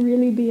 enough to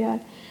really be a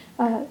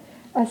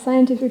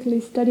scientifically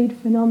studied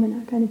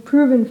phenomena, kind of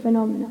proven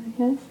phenomena,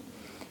 yes?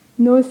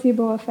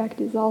 Nocebo effect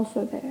is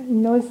also there.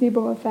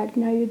 Nocebo effect,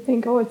 now you'd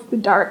think, oh, it's the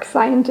dark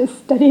scientists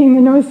studying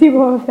the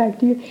nocebo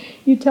effect.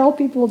 You tell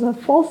people the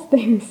false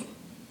things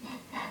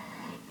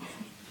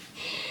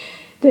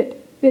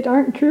that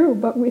aren't true,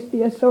 but with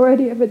the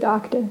authority of a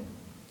doctor,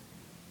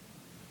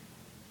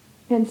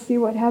 and see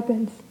what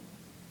happens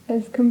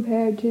as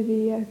compared to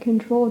the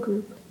control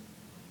group.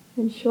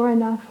 And sure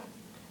enough,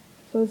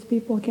 those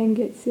people can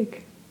get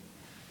sick.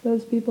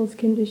 Those people's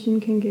condition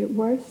can get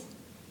worse.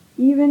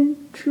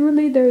 Even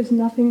truly there is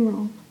nothing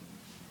wrong.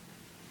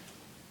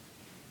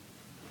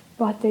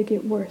 But they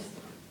get worse.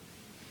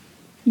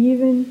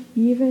 Even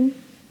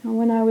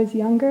when I was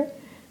younger,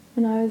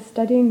 when I was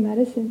studying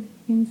medicine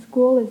in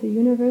school as a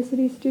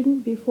university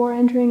student, before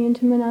entering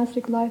into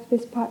monastic life,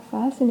 this part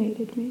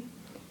fascinated me.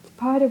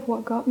 Part of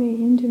what got me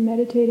into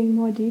meditating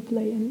more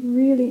deeply and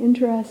really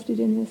interested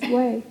in this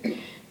way,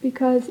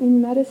 because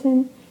in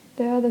medicine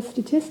there are the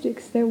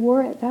statistics there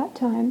were at that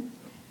time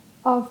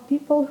of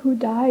people who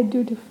died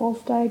due to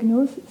false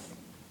diagnosis.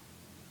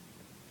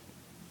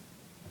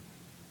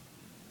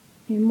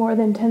 More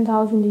than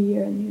 10,000 a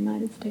year in the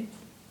United States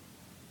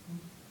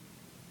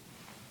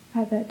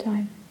at that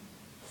time.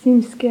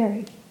 Seems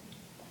scary.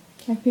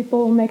 Like people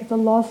will make the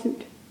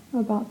lawsuit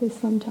about this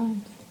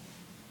sometimes.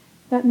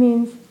 That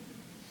means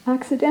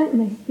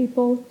accidentally,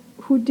 people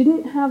who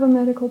didn't have a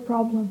medical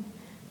problem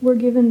were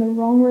given the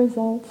wrong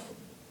results,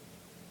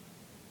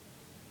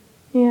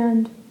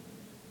 and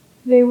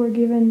they were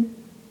given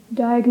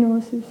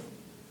diagnosis,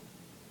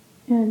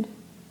 and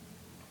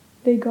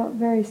they got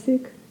very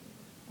sick,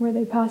 or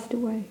they passed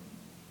away.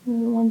 They're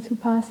the ones who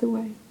pass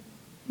away.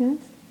 Yes?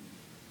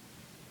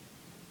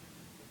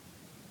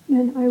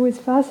 And I was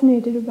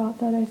fascinated about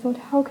that. I thought,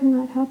 how can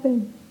that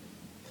happen?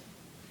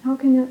 How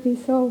can that be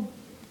so?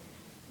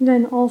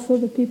 Then also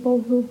the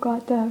people who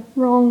got the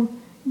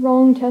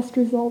wrong test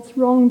results,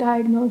 wrong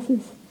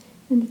diagnosis,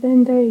 and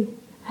then they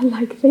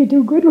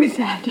do good with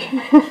that.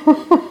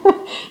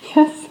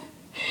 Yes.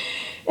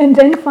 and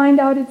then find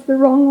out it's the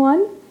wrong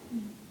one,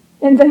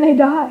 and then they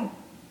die.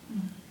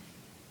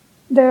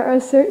 There are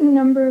a certain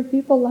number of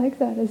people like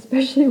that,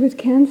 especially with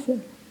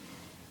cancer.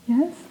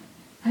 Yes?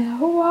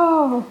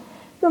 Wow,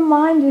 the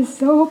mind is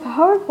so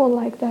powerful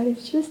like that.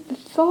 It's just the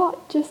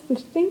thought, just the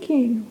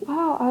thinking.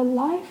 Wow, our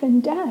life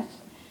and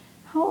death.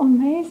 How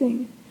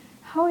amazing.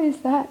 How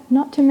is that?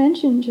 Not to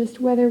mention just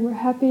whether we're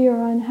happy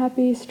or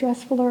unhappy,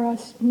 stressful or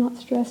not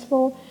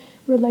stressful,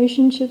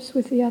 relationships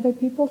with the other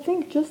people.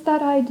 Think just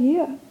that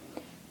idea.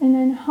 And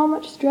then how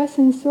much stress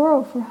and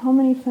sorrow for how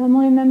many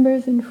family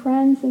members and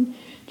friends, and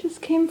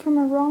just came from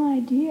a wrong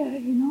idea,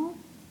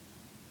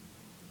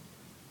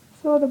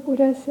 So the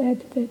Buddha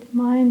said that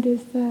mind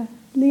is the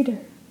leader.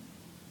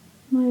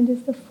 Mind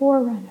is the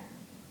forerunner,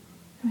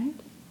 right?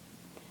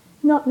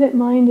 Not that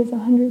mind is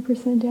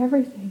 100%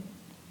 everything,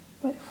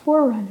 but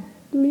forerunner,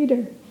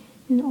 leader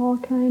in all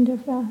kinds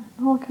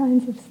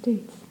of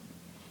states.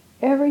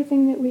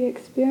 Everything that we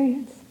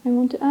experience. I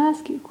want to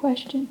ask you a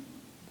question.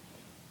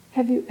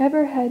 Have you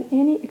ever had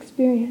any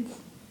experience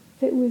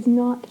that was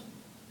not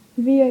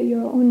via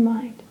your own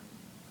mind,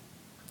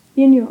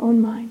 in your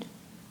own mind?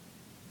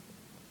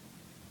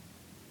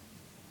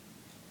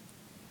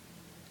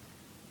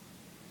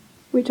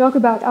 We talk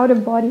about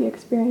out-of-body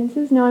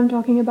experiences. Now I'm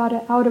talking about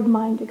an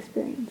out-of-mind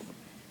experience.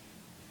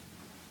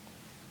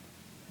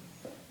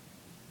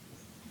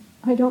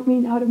 I don't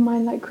mean out of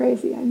mind like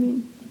crazy, I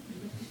mean.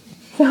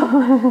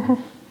 So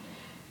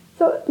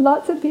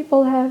lots of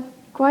people have,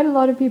 quite a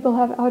lot of people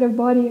have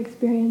out-of-body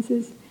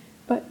experiences,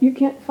 but you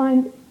can't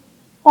find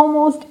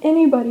almost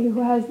anybody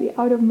who has the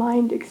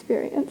out-of-mind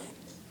experience.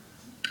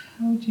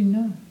 How would you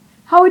know?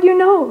 How would you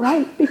know,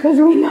 right? Because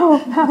we know,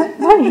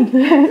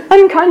 right?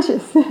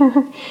 Unconscious.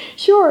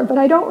 Sure, but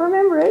I don't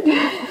remember it.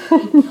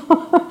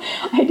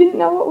 I didn't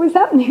know what was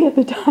happening at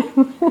the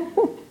time.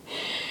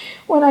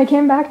 When I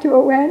came back to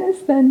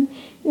awareness, then,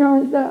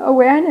 the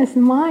awareness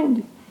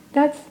mind,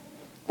 that's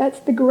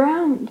the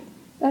ground.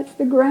 That's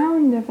the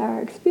ground of our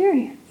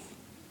experience.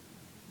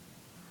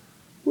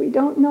 We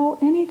don't know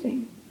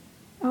anything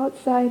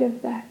outside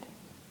of that.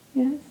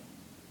 Yes?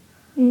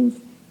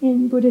 Means,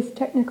 in Buddhist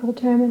technical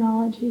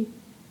terminology,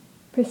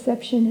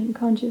 perception and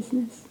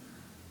consciousness.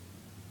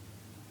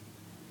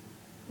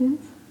 Yes?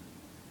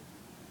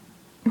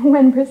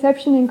 When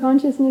perception and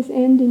consciousness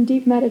end in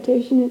deep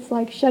meditation, it's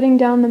like shutting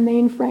down the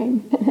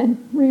mainframe and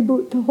then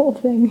reboot the whole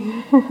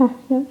thing.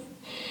 Yes?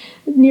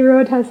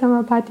 Nirodha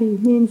Samapatti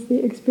means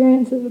the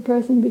experience of the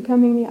person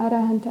becoming the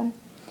Arahanta.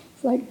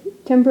 It's like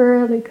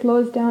temporarily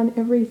close down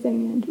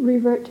everything and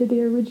revert to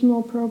the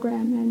original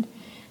program, and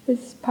this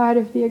is part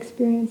of the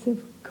experience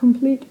of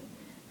complete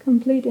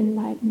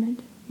enlightenment,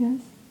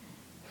 yes?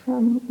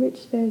 From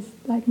which there's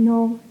like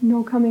no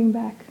coming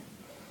back.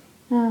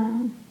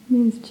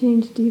 Means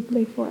change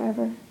deeply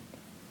forever.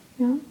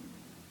 Yeah?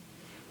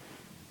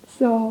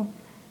 So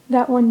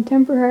that one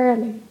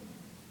temporarily,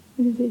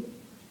 what is it?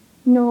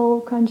 No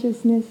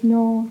consciousness,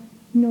 no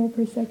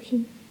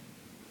perception.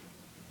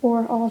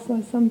 Or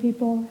also some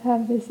people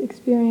have this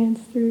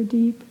experience through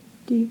deep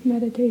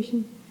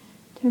meditation,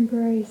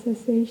 temporary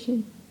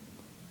cessation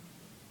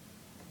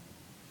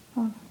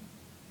of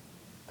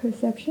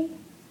perception,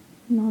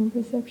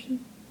 non-perception.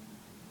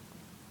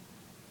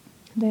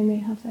 They may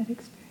have that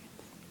experience.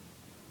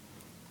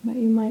 But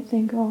you might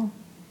think, oh,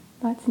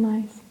 that's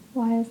nice.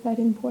 Why is that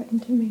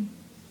important to me?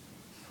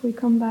 If we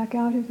come back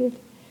out of it,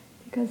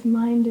 because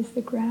mind is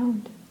the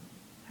ground.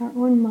 Our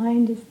own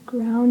mind is the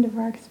ground of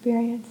our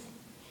experience.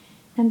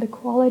 And the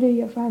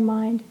quality of our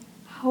mind,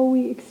 how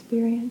we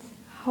experience,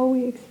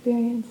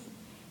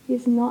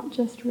 is not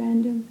just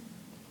random.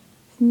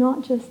 It's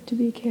not just to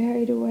be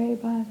carried away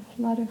by the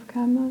flood of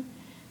karma,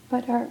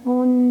 but our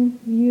own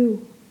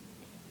view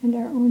and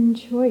our own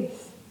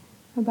choice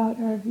about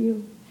our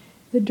view.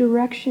 The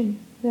direction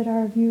that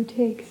our view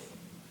takes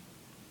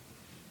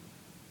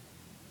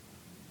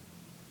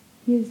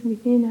is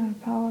within our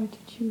power to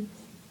choose.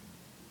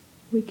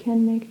 We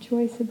can make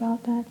choice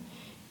about that.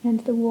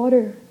 And the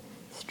water,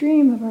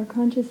 stream of our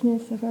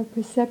consciousness, of our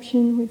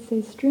perception, we'd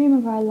say stream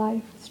of our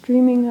life,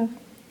 streaming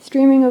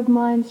of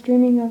mind,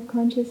 streaming of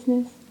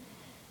consciousness,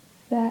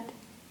 that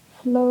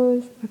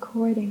flows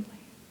accordingly.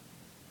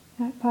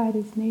 That part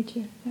is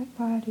nature, that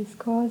part is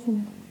cause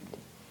and effect.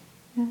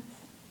 Yes.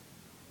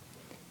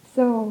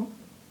 So,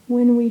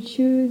 when we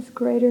choose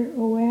greater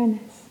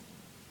awareness,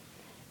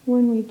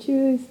 when we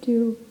choose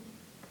to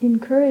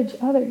encourage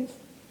others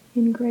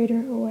in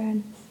greater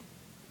awareness,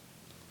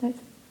 that's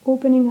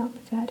opening up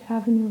that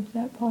avenue,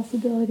 that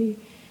possibility.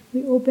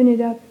 We open it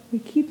up, we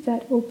keep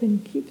that open,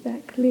 keep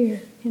that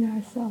clear in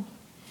ourselves.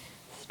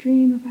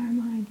 Stream of our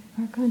mind,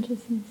 our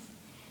consciousness.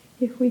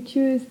 If we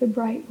choose the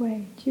bright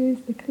way, choose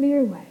the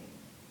clear way.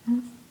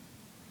 Yes?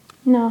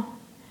 Now,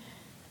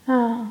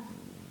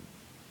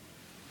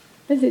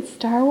 is it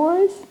Star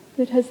Wars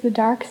that has the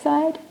dark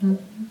side?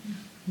 Mm-hmm.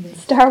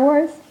 Yes. Star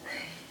Wars?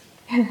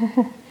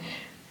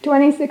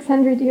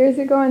 2,600 years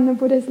ago in the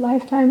Buddha's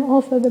lifetime,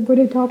 also the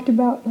Buddha talked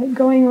about like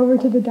going over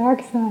to the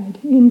dark side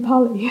in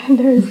Pali.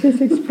 There's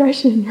this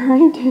expression,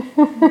 right?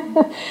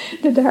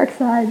 The dark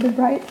side, the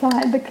bright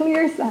side, the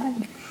clear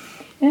side.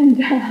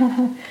 And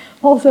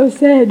also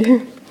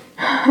said,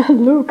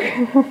 Luke,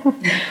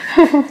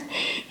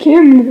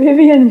 Kim,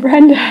 Vivian,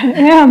 Brenda,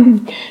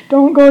 Em,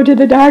 don't go to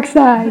the dark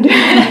side.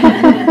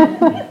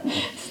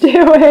 Stay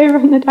away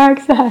from the dark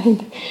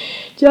side.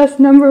 Just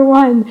number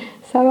one,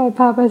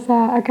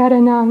 Savapapasa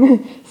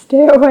Akaranang,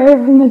 stay away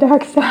from the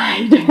dark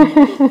side.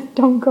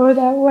 Don't go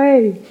that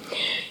way.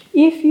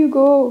 If you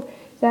go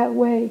that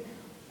way,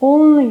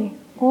 only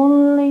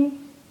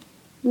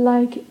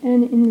like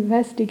an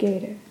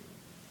investigator,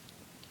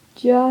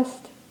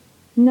 just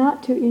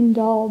not to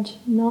indulge,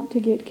 not to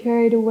get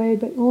carried away,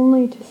 but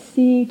only to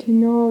see, to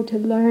know, to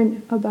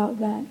learn about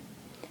that.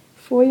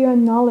 For your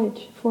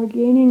knowledge, for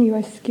gaining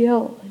your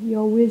skill,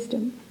 your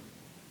wisdom.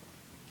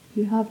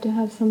 You have to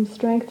have some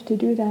strength to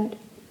do that.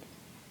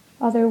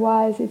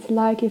 Otherwise, it's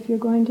like if you're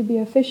going to be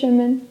a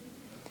fisherman,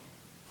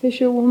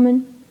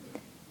 fisherwoman,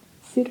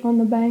 sit on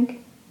the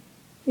bank.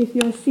 If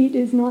your seat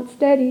is not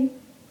steady,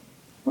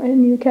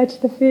 when you catch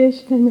the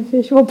fish, then the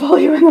fish will pull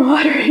you in the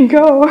water and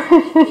go.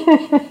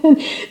 And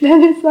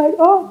then it's like,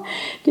 oh,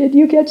 did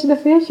you catch the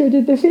fish or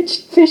did the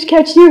fish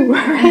catch you?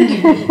 Right?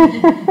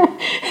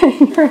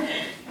 And you're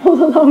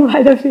pulled along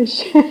by the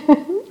fish.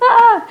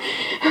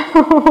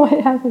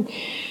 What happened?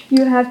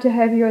 You have to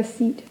have your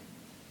seat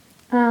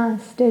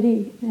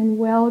steady and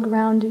well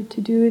grounded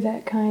to do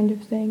that kind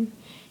of thing.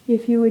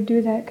 If you would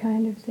do that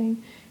kind of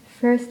thing,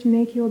 first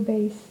make your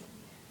base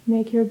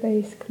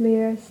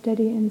clear,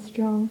 steady and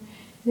strong.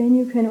 Then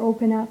you can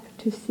open up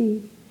to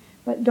see.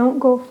 But don't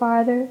go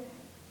farther,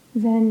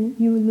 then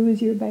you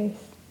lose your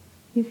base.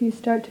 If you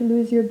start to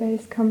lose your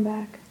base, come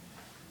back.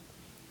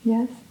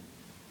 Yes?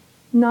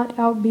 Not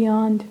out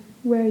beyond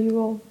where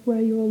you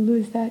will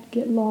lose that,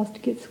 get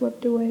lost, get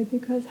swept away,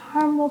 because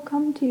harm will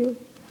come to you.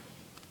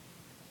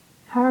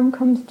 Harm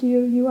comes to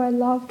you. You are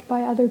loved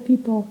by other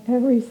people.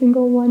 Every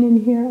single one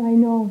in here I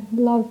know is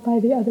loved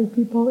by the other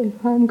people. If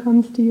harm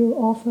comes to you,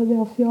 also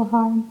they'll feel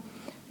harm.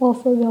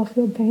 Also they'll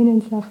feel pain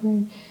and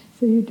suffering.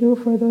 So you do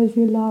for those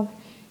you love,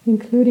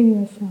 including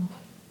yourself,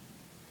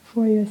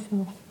 for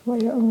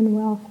your own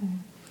welfare.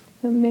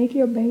 So make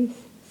your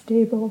base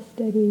stable,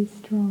 steady,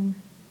 strong.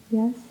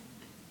 Yes?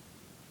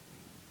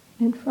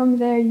 And from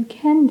there you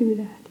can do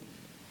that.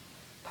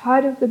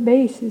 Part of the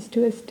base is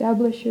to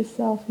establish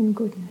yourself in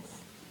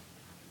goodness.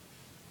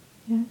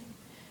 Yes?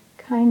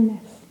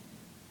 Kindness.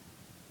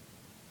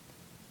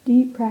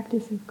 Deep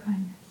practice of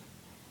kindness.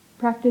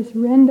 Practice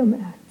random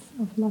acts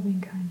of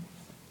loving kindness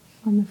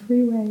on the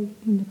freeway,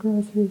 in the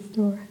grocery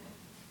store,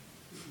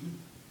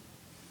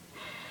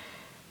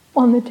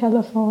 on the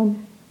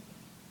telephone,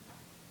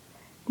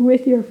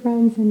 with your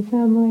friends and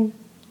family,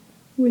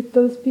 with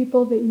those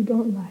people that you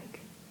don't like,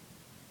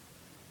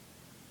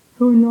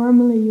 who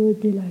normally you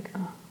would be like,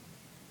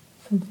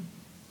 something.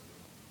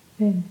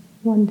 Then,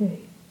 one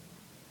day,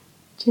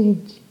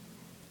 change.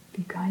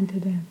 Be kind to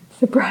them.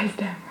 Surprise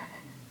them.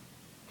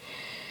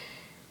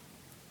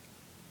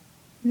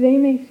 They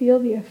may feel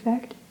the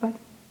effect, but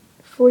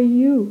for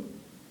you,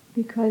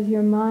 because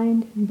your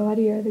mind and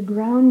body are the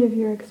ground of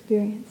your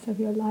experience, of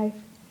your life,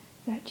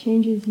 that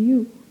changes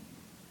you.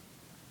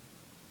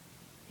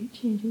 It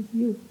changes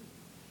you.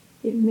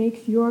 It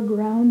makes your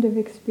ground of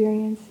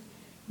experience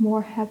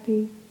more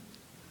happy,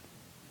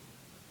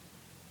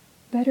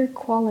 better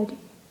quality.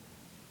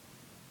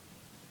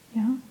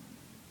 Yeah?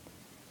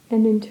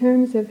 And in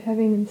terms of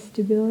having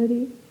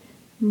stability,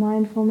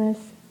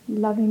 mindfulness,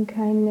 loving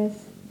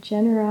kindness,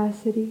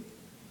 generosity,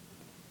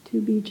 to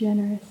be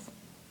generous,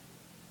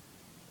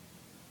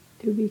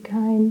 to be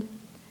kind,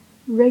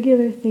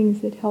 regular things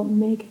that help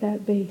make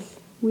that base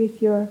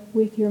with your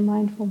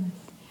mindfulness.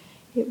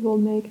 It will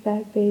make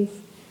that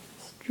base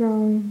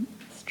strong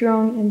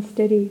and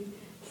steady,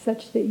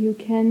 such that you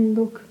can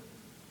look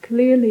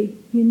clearly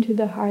into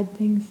the hard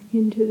things,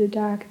 into the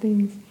dark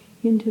things,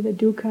 into the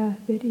dukkha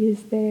that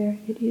is there,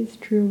 it is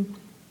true,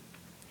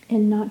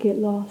 and not get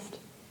lost,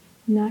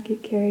 not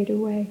get carried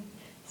away.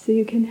 So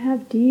you can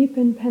have deep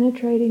and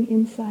penetrating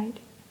insight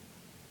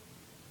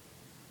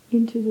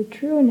into the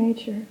true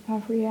nature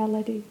of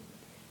reality,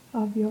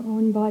 of your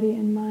own body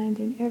and mind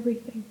and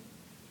everything,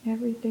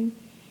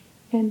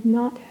 and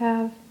not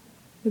have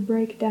the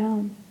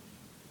breakdown,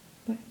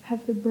 but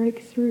have the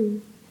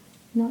breakthrough,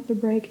 not the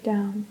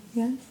breakdown,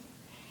 yes?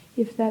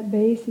 If that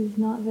base is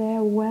not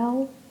there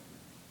well,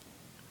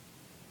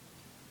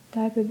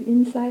 type of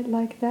insight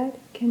like that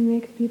can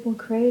make people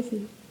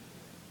crazy.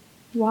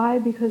 Why?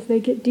 Because they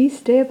get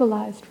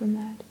destabilized from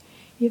that.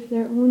 If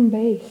their own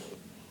base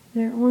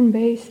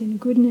in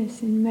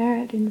goodness, in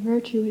merit, in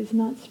virtue is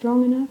not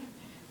strong enough,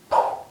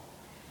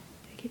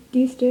 they get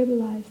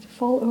destabilized,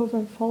 fall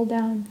over, fall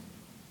down.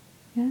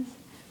 Yes?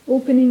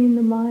 Opening in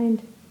the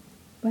mind,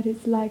 but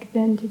it's like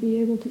then to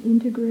be able to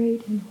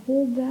integrate and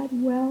hold that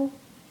well.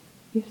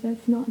 If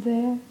that's not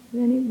there,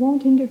 then it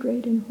won't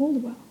integrate and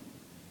hold well.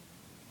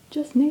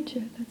 Just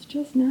nature, that's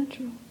just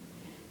natural.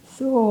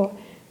 soar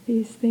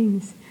these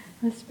things,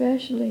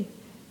 especially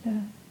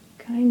the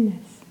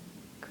kindness,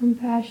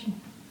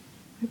 compassion,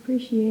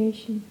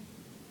 appreciation,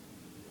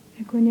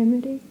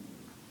 equanimity,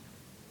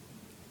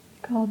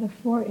 called the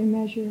four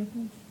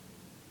immeasurables.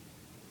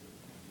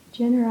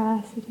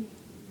 Generosity,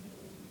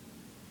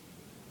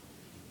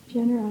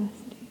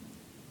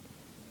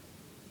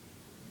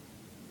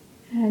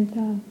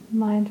 and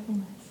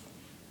mindfulness,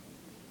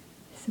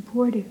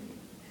 supportive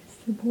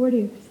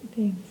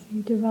things.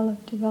 You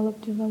develop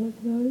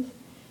those,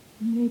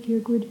 and make your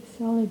good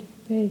solid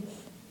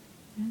base.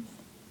 Yes,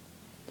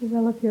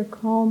 develop your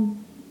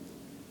calm,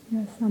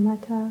 your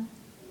samatha,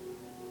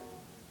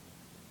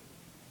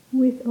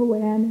 with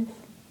awareness.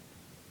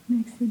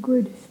 Makes a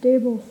good,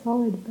 stable,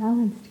 solid,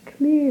 balanced,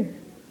 clear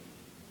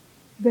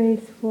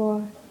base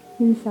for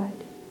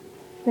insight.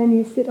 Then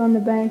you sit on the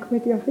bank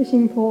with your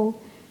fishing pole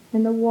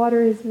and the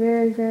water is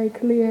very, very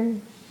clear.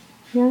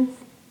 Yes?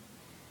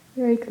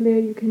 Very clear.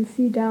 You can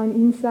see down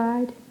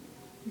inside.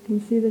 You can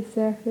see the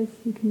surface.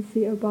 You can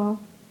see above.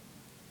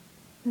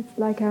 That's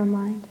like our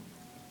mind.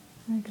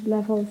 Like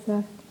levels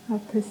of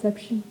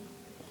perception.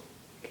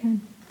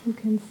 You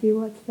can see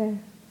what's there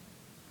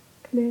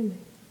clearly.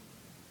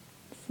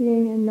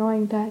 Seeing and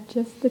knowing that,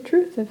 just the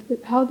truth of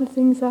how the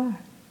things are,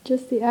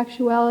 just the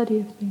actuality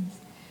of things,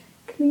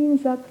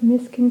 cleans up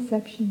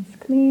misconceptions,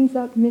 cleans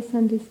up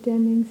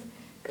misunderstandings,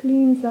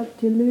 cleans up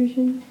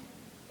delusion,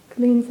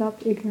 cleans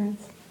up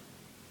ignorance.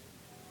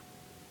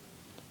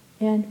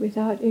 And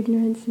without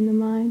ignorance in the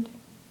mind,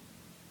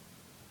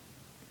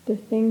 the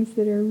things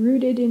that are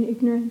rooted in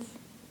ignorance,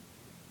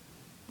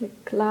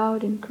 that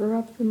cloud and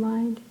corrupt the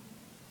mind,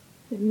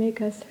 that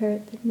make us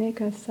hurt, that make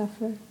us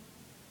suffer,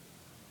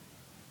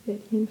 that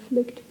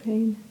inflict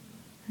pain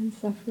and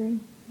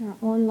suffering in our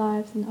own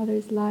lives and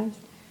others' lives,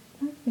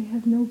 they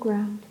have no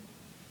ground.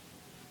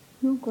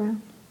 No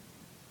ground.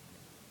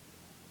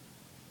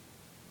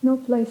 No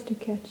place to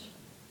catch.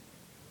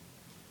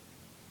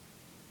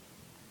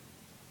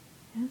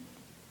 Yeah?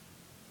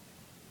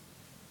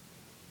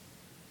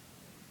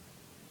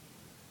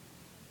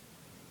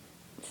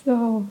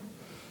 So,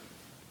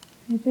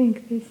 I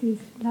think this is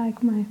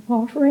like my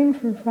offering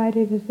for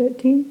Friday the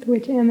 13th,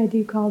 which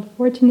Amity called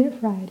Fortunate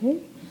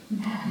Friday.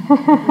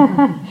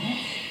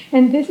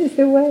 And this is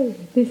the way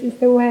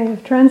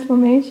of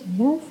transformation,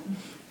 yes?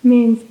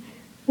 Means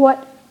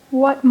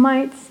what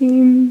might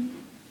seem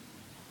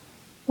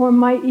or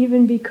might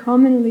even be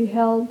commonly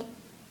held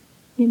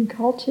in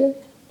culture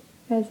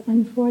as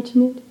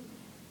unfortunate,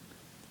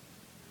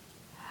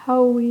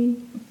 how we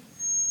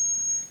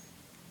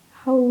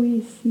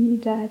see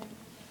that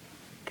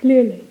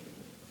clearly,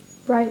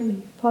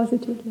 brightly,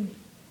 positively,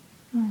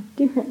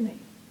 differently,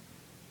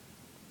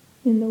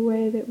 in the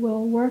way that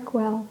will work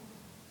well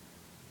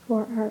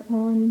for our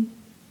own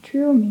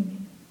true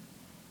meaning,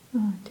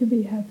 to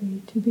be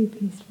happy, to be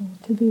peaceful,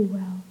 to be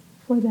well,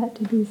 for that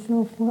to be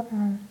so for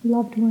our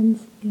loved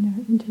ones in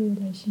our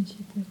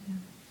interrelationship with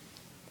them,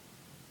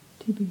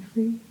 to be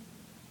free,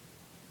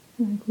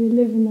 like we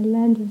live in the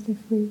land of the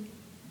free,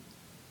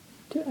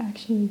 to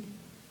actually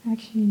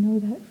know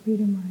that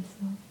freedom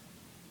ourselves,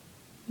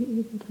 be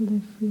able to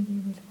live freely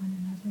with one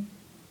another.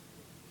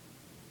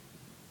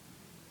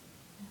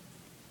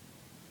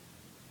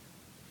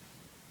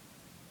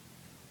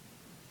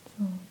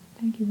 So,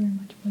 thank you very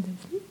much for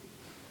listening.